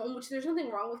back home, which there's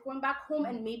nothing wrong with going back home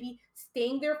and maybe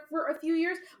staying there for a few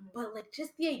years, but like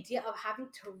just the idea of having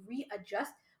to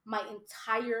readjust my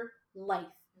entire life.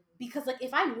 Because like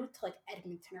if I moved to like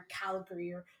Edmonton or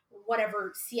Calgary or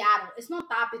whatever, Seattle, it's not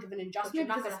that big of an But you're adjustment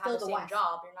not because gonna it's have still the the same West.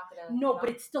 job. You're not gonna. No, but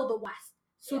it's still the West.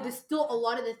 So Yeah. there's still a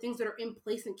lot of the things that are in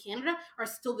place in Canada are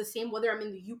still the same, whether I'm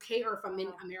in the UK or if I'm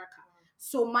in America.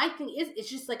 So my thing is, it's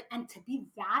just like, and to be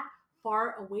that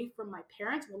far away from my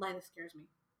parents, well, that scares me.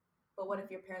 But what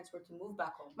if your parents were to move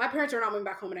back home? My parents are not moving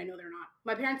back home, and I know they're not.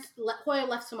 My parents, Hoya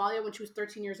left Somalia when she was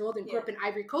 13 years old and grew up in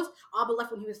Ivory Coast. Abba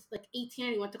left when he was like 18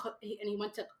 and he went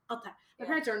to Qatar. My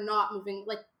parents are not moving.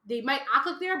 Like they might act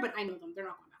like they are, but I know them. They're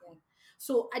not going back home.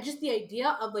 So I just the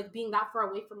idea of like being that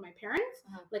far away from my parents,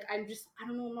 like I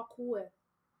don't know, I'm not cool with.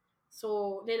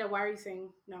 So Leila, why are you saying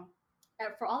no?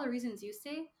 For all the reasons you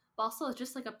say, but also it's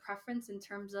just like a preference in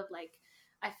terms of like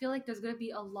I feel like there's going to be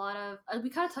a lot of we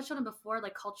kind of touched on it before,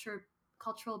 like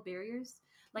cultural barriers.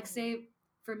 Like say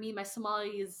for me, my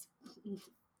Somali is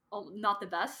not the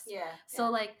best. So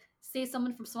like say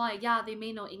someone from Somalia, they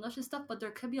may know English and stuff, but there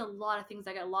could be a lot of things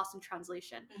that get lost in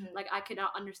translation. Like I could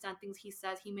not understand things he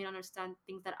says, he may not understand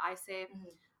things that I say,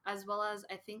 as well as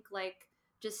I think like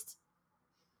just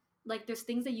like there's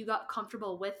things that you got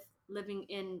comfortable with living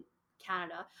in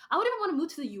Canada. I wouldn't even want to move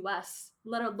to the US,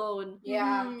 let alone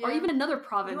or even another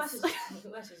province.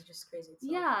 US is just crazy.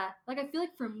 Yeah, like I feel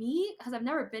like for me, because I've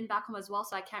never been back home as well,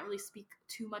 so I can't really speak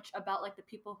too much about like the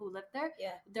people who live there.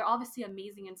 Yeah, they're obviously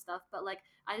amazing and stuff, but like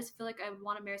I just feel like I would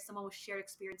want to marry someone with shared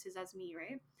experiences as me,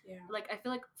 right? Yeah. Like I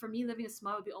feel like for me, living in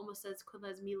Somalia would be almost as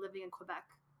equivalent as me living in Quebec,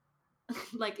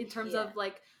 like in terms of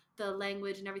like the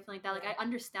language and everything like that. Like I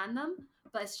understand them,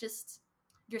 but it's just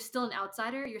you're still an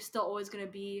outsider. You're still always gonna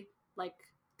be like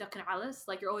Dakan Alice,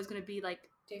 like you're always gonna be like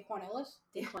Daquan Ellis.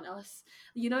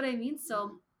 You know what I mean?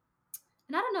 So,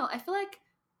 and I don't know. I feel like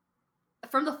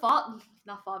from the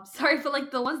sorry, but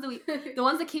like the ones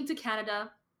that came to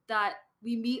Canada that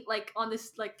we meet like on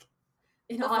this like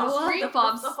in Ottawa, the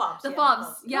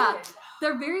fobs, yeah.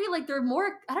 They're very like they're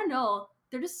more. I don't know.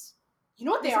 They're just you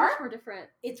know what they are? More different.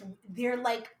 They're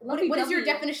like what is your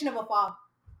definition of a fob?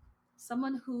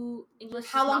 Someone who English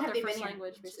how is long not have their they first been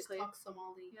language, here? basically. Just talk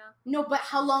Somali. Yeah. No, but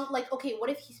how long? Like, okay, what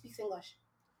if he speaks English?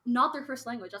 Not their first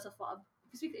language. That's a fob.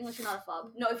 If you speak English, you're not a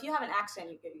fob. No, if you have an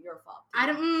accent, you're a fob. I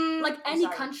don't like any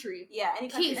country. Yeah, any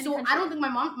country. Okay, so I don't think my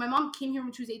mom came here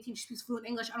when she was 18. She speaks fluent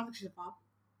English. I don't think she's a fob.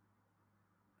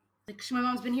 Like my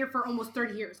mom's been here for almost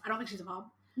 30 years. I don't think she's a fob.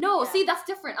 No, see, that's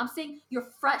different. I'm saying you're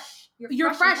fresh.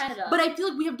 You're fresh in Canada. But I feel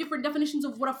like we have different definitions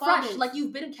of what a fob is. Like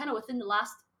you've been in Canada within the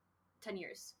last 10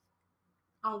 years.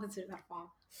 I don't consider that a fob.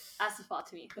 That's a fob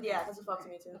to me. Okay. Yeah, that's a fob to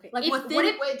me too. Okay. Like wait,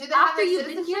 did they after have you've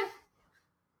been here?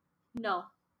 No.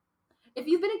 If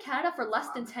you've been in Canada for less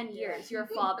than 10 years, you're a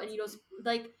fob, and you don't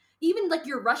like even like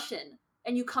you're Russian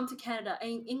and you come to Canada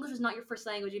and English is not your first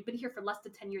language. You've been here for less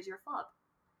than 10 years. You're a fob.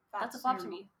 That's a fob to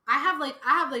me. I have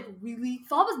like really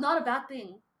fob is not a bad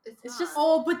thing. It's just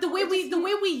but the way we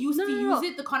used to use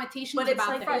it, the connotation. But is it's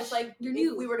like fresh. It's like you're if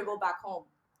new. we were to go back home.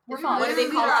 We're fobs. What do they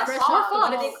call us?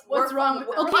 What's wrong?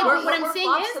 Okay, what I'm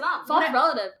saying is fob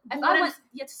relative. If I went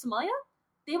to Somalia,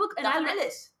 they would and I'm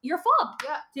like, you're a fob.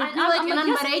 Yeah.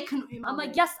 I'm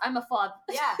like, yes, I'm a fob.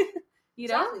 Yeah. You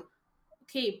know? Exactly.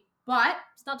 Okay, but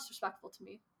it's not disrespectful to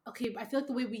me. Okay, I feel like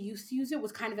the way we used to use it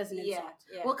was kind of as an insult.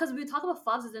 Yeah. Well, because we talk about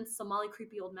fobs as in Somali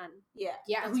creepy old men. Yeah.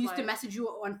 Yeah, who used to message you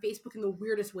on Facebook in the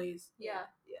weirdest ways. Yeah.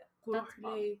 Poke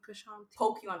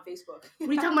you on Facebook. What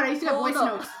are you talking about? I used to get voice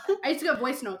notes. I used to get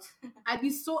voice notes. I'd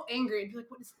be so angry. I'd be like,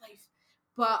 what is life?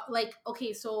 But like,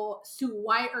 okay, so Sue,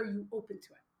 why are you open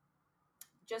to it?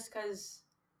 Just because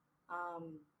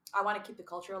I want to keep the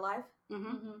culture alive.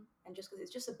 Mm-hmm. And just because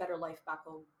it's just a better life back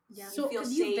home. Yeah. You feel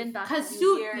safe. Because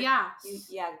Sue,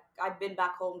 I've been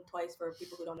back home twice for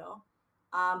people who don't know.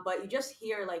 But you just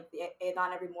hear like the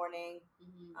Adhan every morning.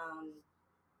 Mm-hmm.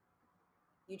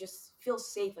 You just feel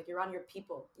safe, like you're around your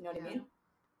people. You know what I mean?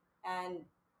 And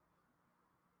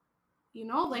you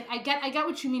know, like I get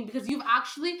what you mean because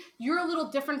you're a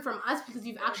little different from us because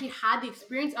you've actually had the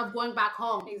experience of going back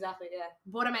home. Exactly. Yeah.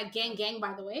 But I'm at gang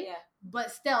by the way. Yeah.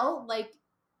 But still, like,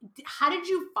 I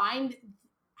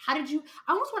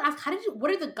almost want to ask,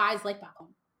 what are the guys like back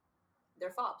home?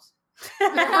 They're fobs.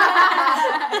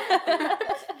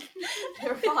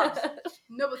 They're fobs.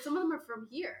 No, but some of them are from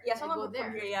here. Yeah, some of them are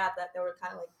from here. Yeah, that they were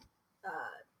kind of like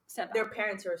Sent their back.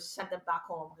 parents are sent them back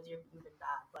home because you're moving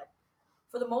back. But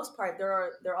for the most part,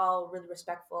 they're all really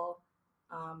respectful.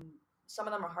 Some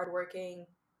of them are hardworking,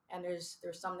 and there's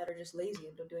some that are just lazy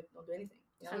and don't do anything.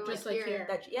 You know? So And just like like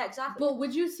here. Yeah, exactly. But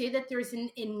would you say that there's an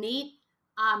innate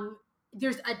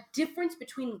there's a difference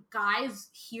between guys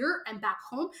here and back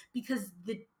home because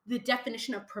the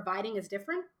definition of providing is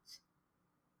different?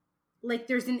 Like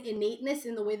there's an innateness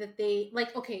in the way that they like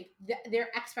their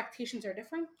expectations are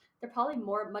different. They're probably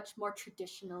much more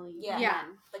traditionally. Yeah. Yeah.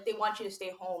 Like they want you to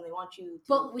stay home. They want you to.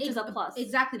 But Which is a plus.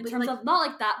 Exactly. In But terms like, of not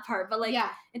like that part, but like yeah.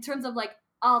 in terms of like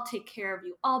I'll take care of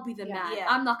you. I'll be the Yeah. man. Yeah.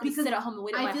 I'm not gonna Because sit at home and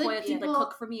wait I on my feel like Hoya to like people-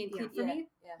 cook for me and clean for Yeah. me.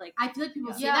 Yeah. Like I feel like people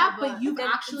Yeah. say Yeah, that, but but you've then-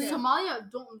 actually In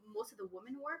Somalia, don't most of the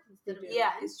women work instead of Yeah,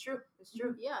 men? it's true. It's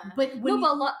true. Yeah. but when no,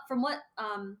 but a lot from what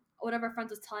one of our friends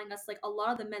was telling us, like a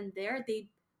lot of the men there, they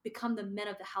become the men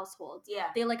of the household. Yeah.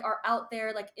 They like are out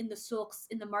there like in the souks,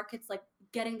 in the markets, like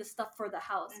getting the stuff for the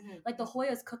house. Mhm. Like the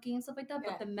Hoya's cooking and stuff like that,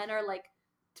 Yeah. but the men are like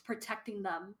protecting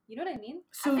them. You know what I mean?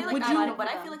 so I feel like would I you don't know, but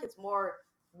for I them. feel like it's more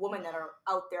women that are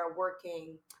out there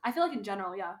working. I feel like in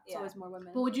general, yeah, it's Yeah. always more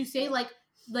women. but would you say like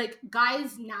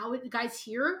guys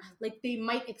here like they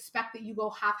might expect that you go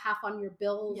half on your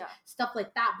bills, Yeah. stuff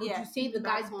like that? Would Yeah. you say the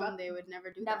Back guys home, they would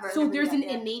never do Never. that. so there's an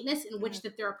Yeah. innateness in which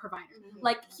that they're a provider. Mhm.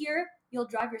 Like here, you'll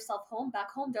drive yourself home. Back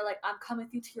home, they're like, I'm coming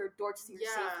through to your door to see you're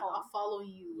Yeah, safe home. I'll follow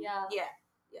you. Yeah. Yeah.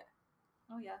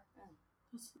 Oh yeah.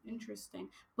 That's interesting.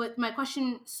 But my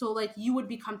question, so like you would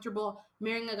be comfortable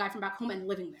marrying a guy from back home and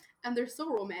living there? And they're so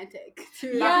romantic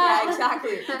too. Yeah. Yeah,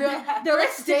 exactly. They're like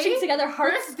First day- stitching together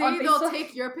hearts First on day, they'll Facebook.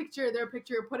 take your picture, their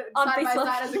picture, put it On side by Facebook.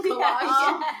 side as a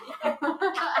Yeah,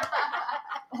 collage.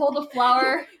 Hold a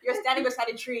flower. You're standing beside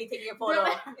a tree taking a photo.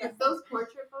 It's those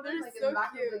portrait photos, They're like in so the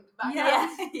back cute. of the back.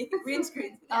 Yeah. Green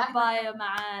screen. Abaya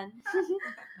man.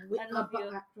 I love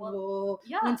you. Whoa.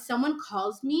 Yeah. When someone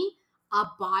calls me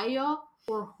abaya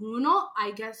or huno,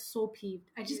 I get so peeved.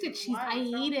 I just get cheesed. Why? I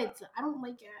What's wrong hate with it. I don't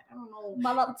like it. I don't know.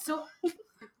 Malap. It's so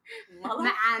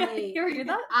Mala? ma'ane. You ever hear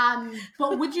that?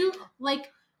 But would you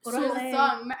like So so the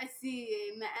song, Ma'asi,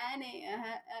 Ma'ane,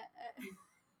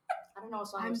 I don't know what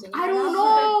song I'm, I'm singing. I right don't now.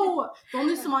 know. The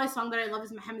only Somali song that I love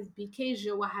is Mohammed's BK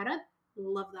Jawaharat.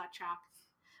 Love that track.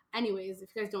 Anyways, if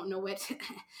you guys don't know it,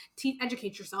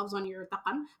 educate yourselves on your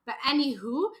taqan. But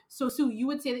anywho, so Sue, you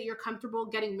would say that you're comfortable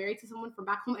getting married to someone from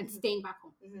back home and staying back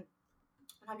home. 100%.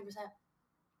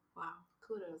 Wow.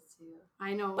 Kudos to you.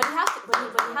 I know. But he has to. But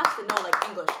he has to know like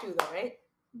English too, though, right?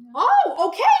 Oh,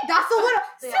 okay. That's a little.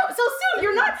 Yeah. So Sue,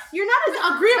 you're not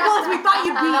as agreeable as we thought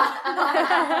you'd be.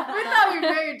 We thought we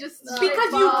were very just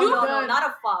Because you do- No, not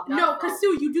a fob. not No, a because fob.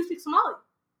 Sue, you do speak Somali.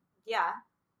 Yeah,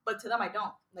 but to them I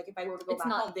don't. Like if I were to go It's back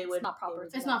not- home, they it's would. not proper. they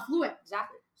would It's know. not fluent.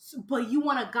 Exactly. So, but you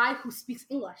want a guy who speaks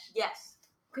English. Yes.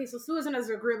 Okay, so Sue isn't as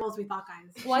agreeable as we thought,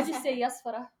 guys. Why'd you say yes,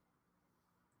 Farah?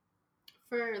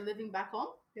 for living back home.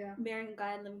 Marrying a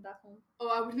guy and living back home. Oh,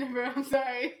 I would never. I'm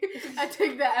sorry. I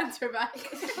take that answer back.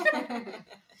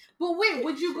 But wait,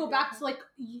 would you go back to like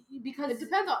because It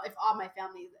depends on if all my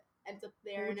family ends up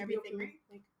there would and you be everything. okay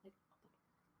with, like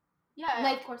Yeah,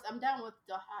 Like- of course, I'm down with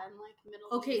Doha and like Middle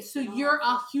okay, East so and all you're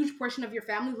that a stuff. huge portion of your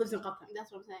family lives in Qatar.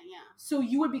 That's what I'm saying. Yeah, So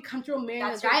you would be comfortable marrying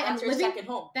That's a guy your, and that's your living. second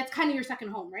home. That's kind of your second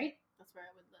home, right? that's where I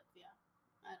would live.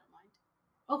 Yeah, I don't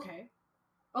mind. Okay.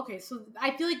 Okay, so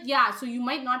I feel like yeah, so you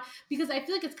might not because I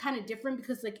feel like it's kind of different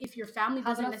because like if your family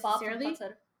doesn't Having a fob from necessarily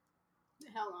Qatar.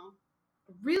 Hell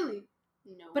no. really,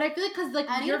 No. but I feel like because like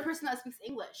I need you're, a person that speaks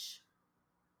English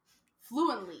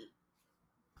fluently.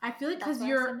 I feel like That's because why I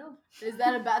you're said no. Is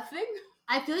that a bad thing?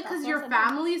 I feel like That's because why I your said no.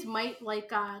 families might like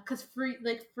because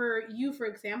for you for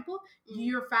example,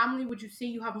 your family would you say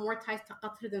you have more ties to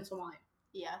Qatar than Somalia?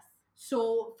 Yes.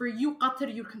 So for you,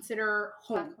 Qatar you consider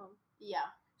home. Back home. Yeah.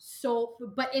 So,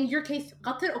 but in your case,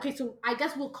 Qatar. Okay, so I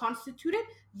guess we'll constitute it.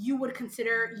 You would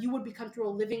be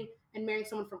comfortable living and marrying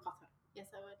someone from Qatar. Yes,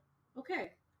 I would.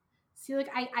 Okay. See, like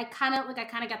I kind of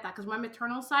get that because my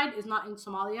maternal side is not in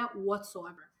Somalia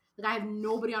whatsoever. Like I have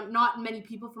nobody on, not many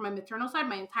people from my maternal side.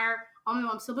 All my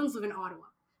mom's siblings live in Ottawa.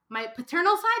 My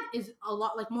paternal side is a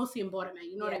lot, like mostly in Boromé.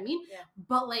 You know what I mean? Yeah.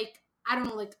 But like I don't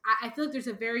know, like I feel like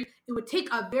it would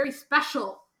take a very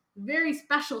special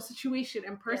situation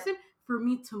and person for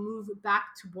me to move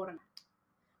back to Boromé.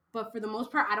 But for the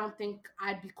most part, I don't think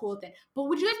I'd be cool with it. But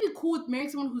would you guys be cool with marrying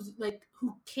someone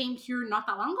who came here not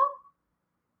that long ago?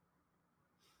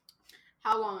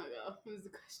 How long ago was the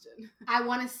question? I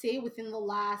want to say within the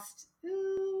last,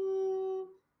 what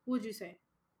would you say?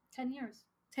 10 years.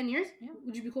 10 years? Yeah.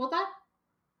 Would you be cool with that?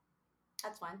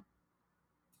 That's fine.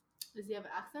 Does he have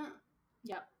an accent?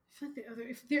 I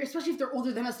feel like especially if they're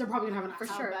older than us, they're probably gonna have an For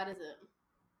accent. sure. How bad is it?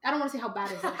 I don't want to say how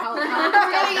bad is it. How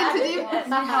Getting into deep.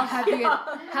 How heavy?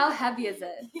 How heavy is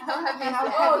it? How heavy? How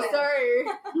Oh, heavy? sorry.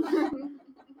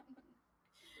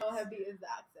 How heavy is the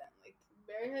accent? Like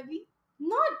very heavy?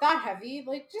 not that heavy.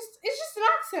 Like it's just an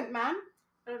accent, man.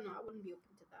 I don't know. I wouldn't be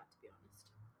open to that, to be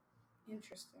honest.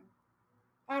 Interesting.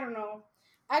 I don't know.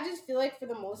 I just feel like for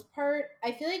the most part,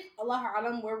 I feel like Allah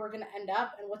Alam where we're gonna end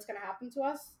up and what's gonna happen to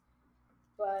us.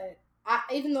 But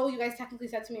even though you guys technically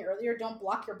said to me earlier, don't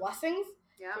block your blessings.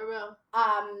 Yeah. For real.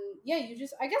 Yeah,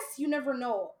 I guess you never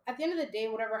know. At the end of the day,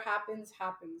 whatever happens,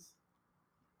 happens.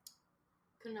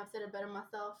 Couldn't have said it better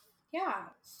myself. Yeah.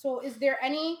 So is there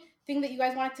anything that you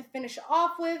guys wanted to finish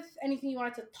off with? Anything you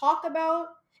wanted to talk about?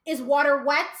 Is water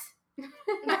wet?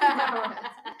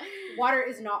 Water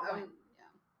is not wet.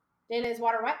 Layla, is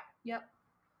water wet? Yep.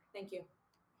 Thank you.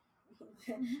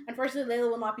 Unfortunately, Layla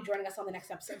will not be joining us on the next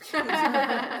episode.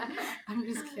 I'm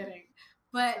just kidding.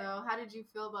 But So, how did you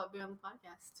feel about being on the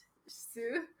podcast,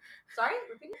 Sue? Sorry,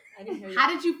 repeat. I didn't hear you. how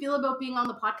did you feel about being on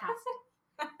the podcast?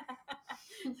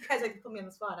 You guys like to put me on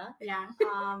the spot, huh? Yeah.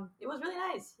 It was really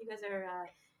nice. You guys are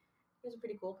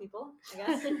pretty cool people, I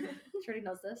guess. Shorty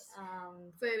knows this.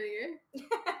 Say it again.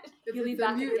 You'll be It's a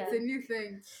back new, again. It's a new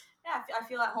thing. Yeah, I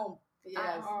feel at home.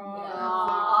 Yes.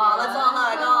 Oh, let's all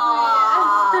hug.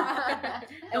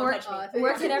 And Don't where, touch me.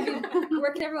 where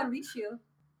can everyone reach you?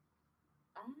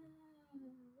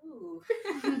 Ooh.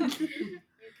 You can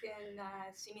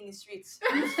see me in the streets.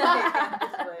 This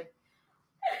way.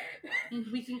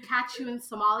 We can catch you in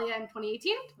Somalia in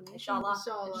 2018. Inshallah.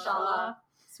 Inshallah.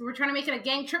 So we're trying to make it a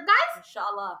gang trip, guys.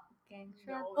 Inshallah. Gang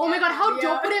No. trip. Oh my god, how Yeah.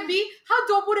 dope would it be? How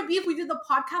dope would it be if we did the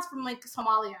podcast from like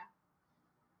Somalia?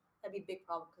 That'd be a big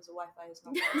problem because the Wi-Fi is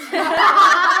not. It's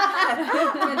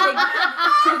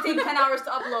gonna take 10 hours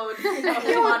to upload.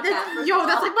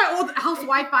 That's like my old house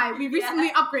Wi-Fi. We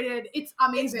recently upgraded. It's It's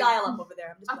amazing. dial-up over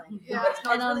there. I'm just playing. Yeah. It's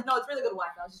really good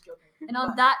Wi-Fi. I was just joking. And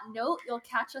on that note, you'll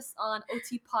catch us on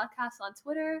OT Podcast on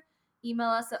Twitter. Email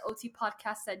us at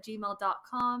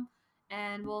otpodcast@gmail.com.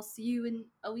 And we'll see you in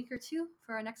a week or two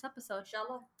for our next episode.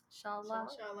 Inshallah. Inshallah.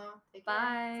 Inshallah. Take Bye.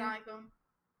 care. Assalamu alaikum.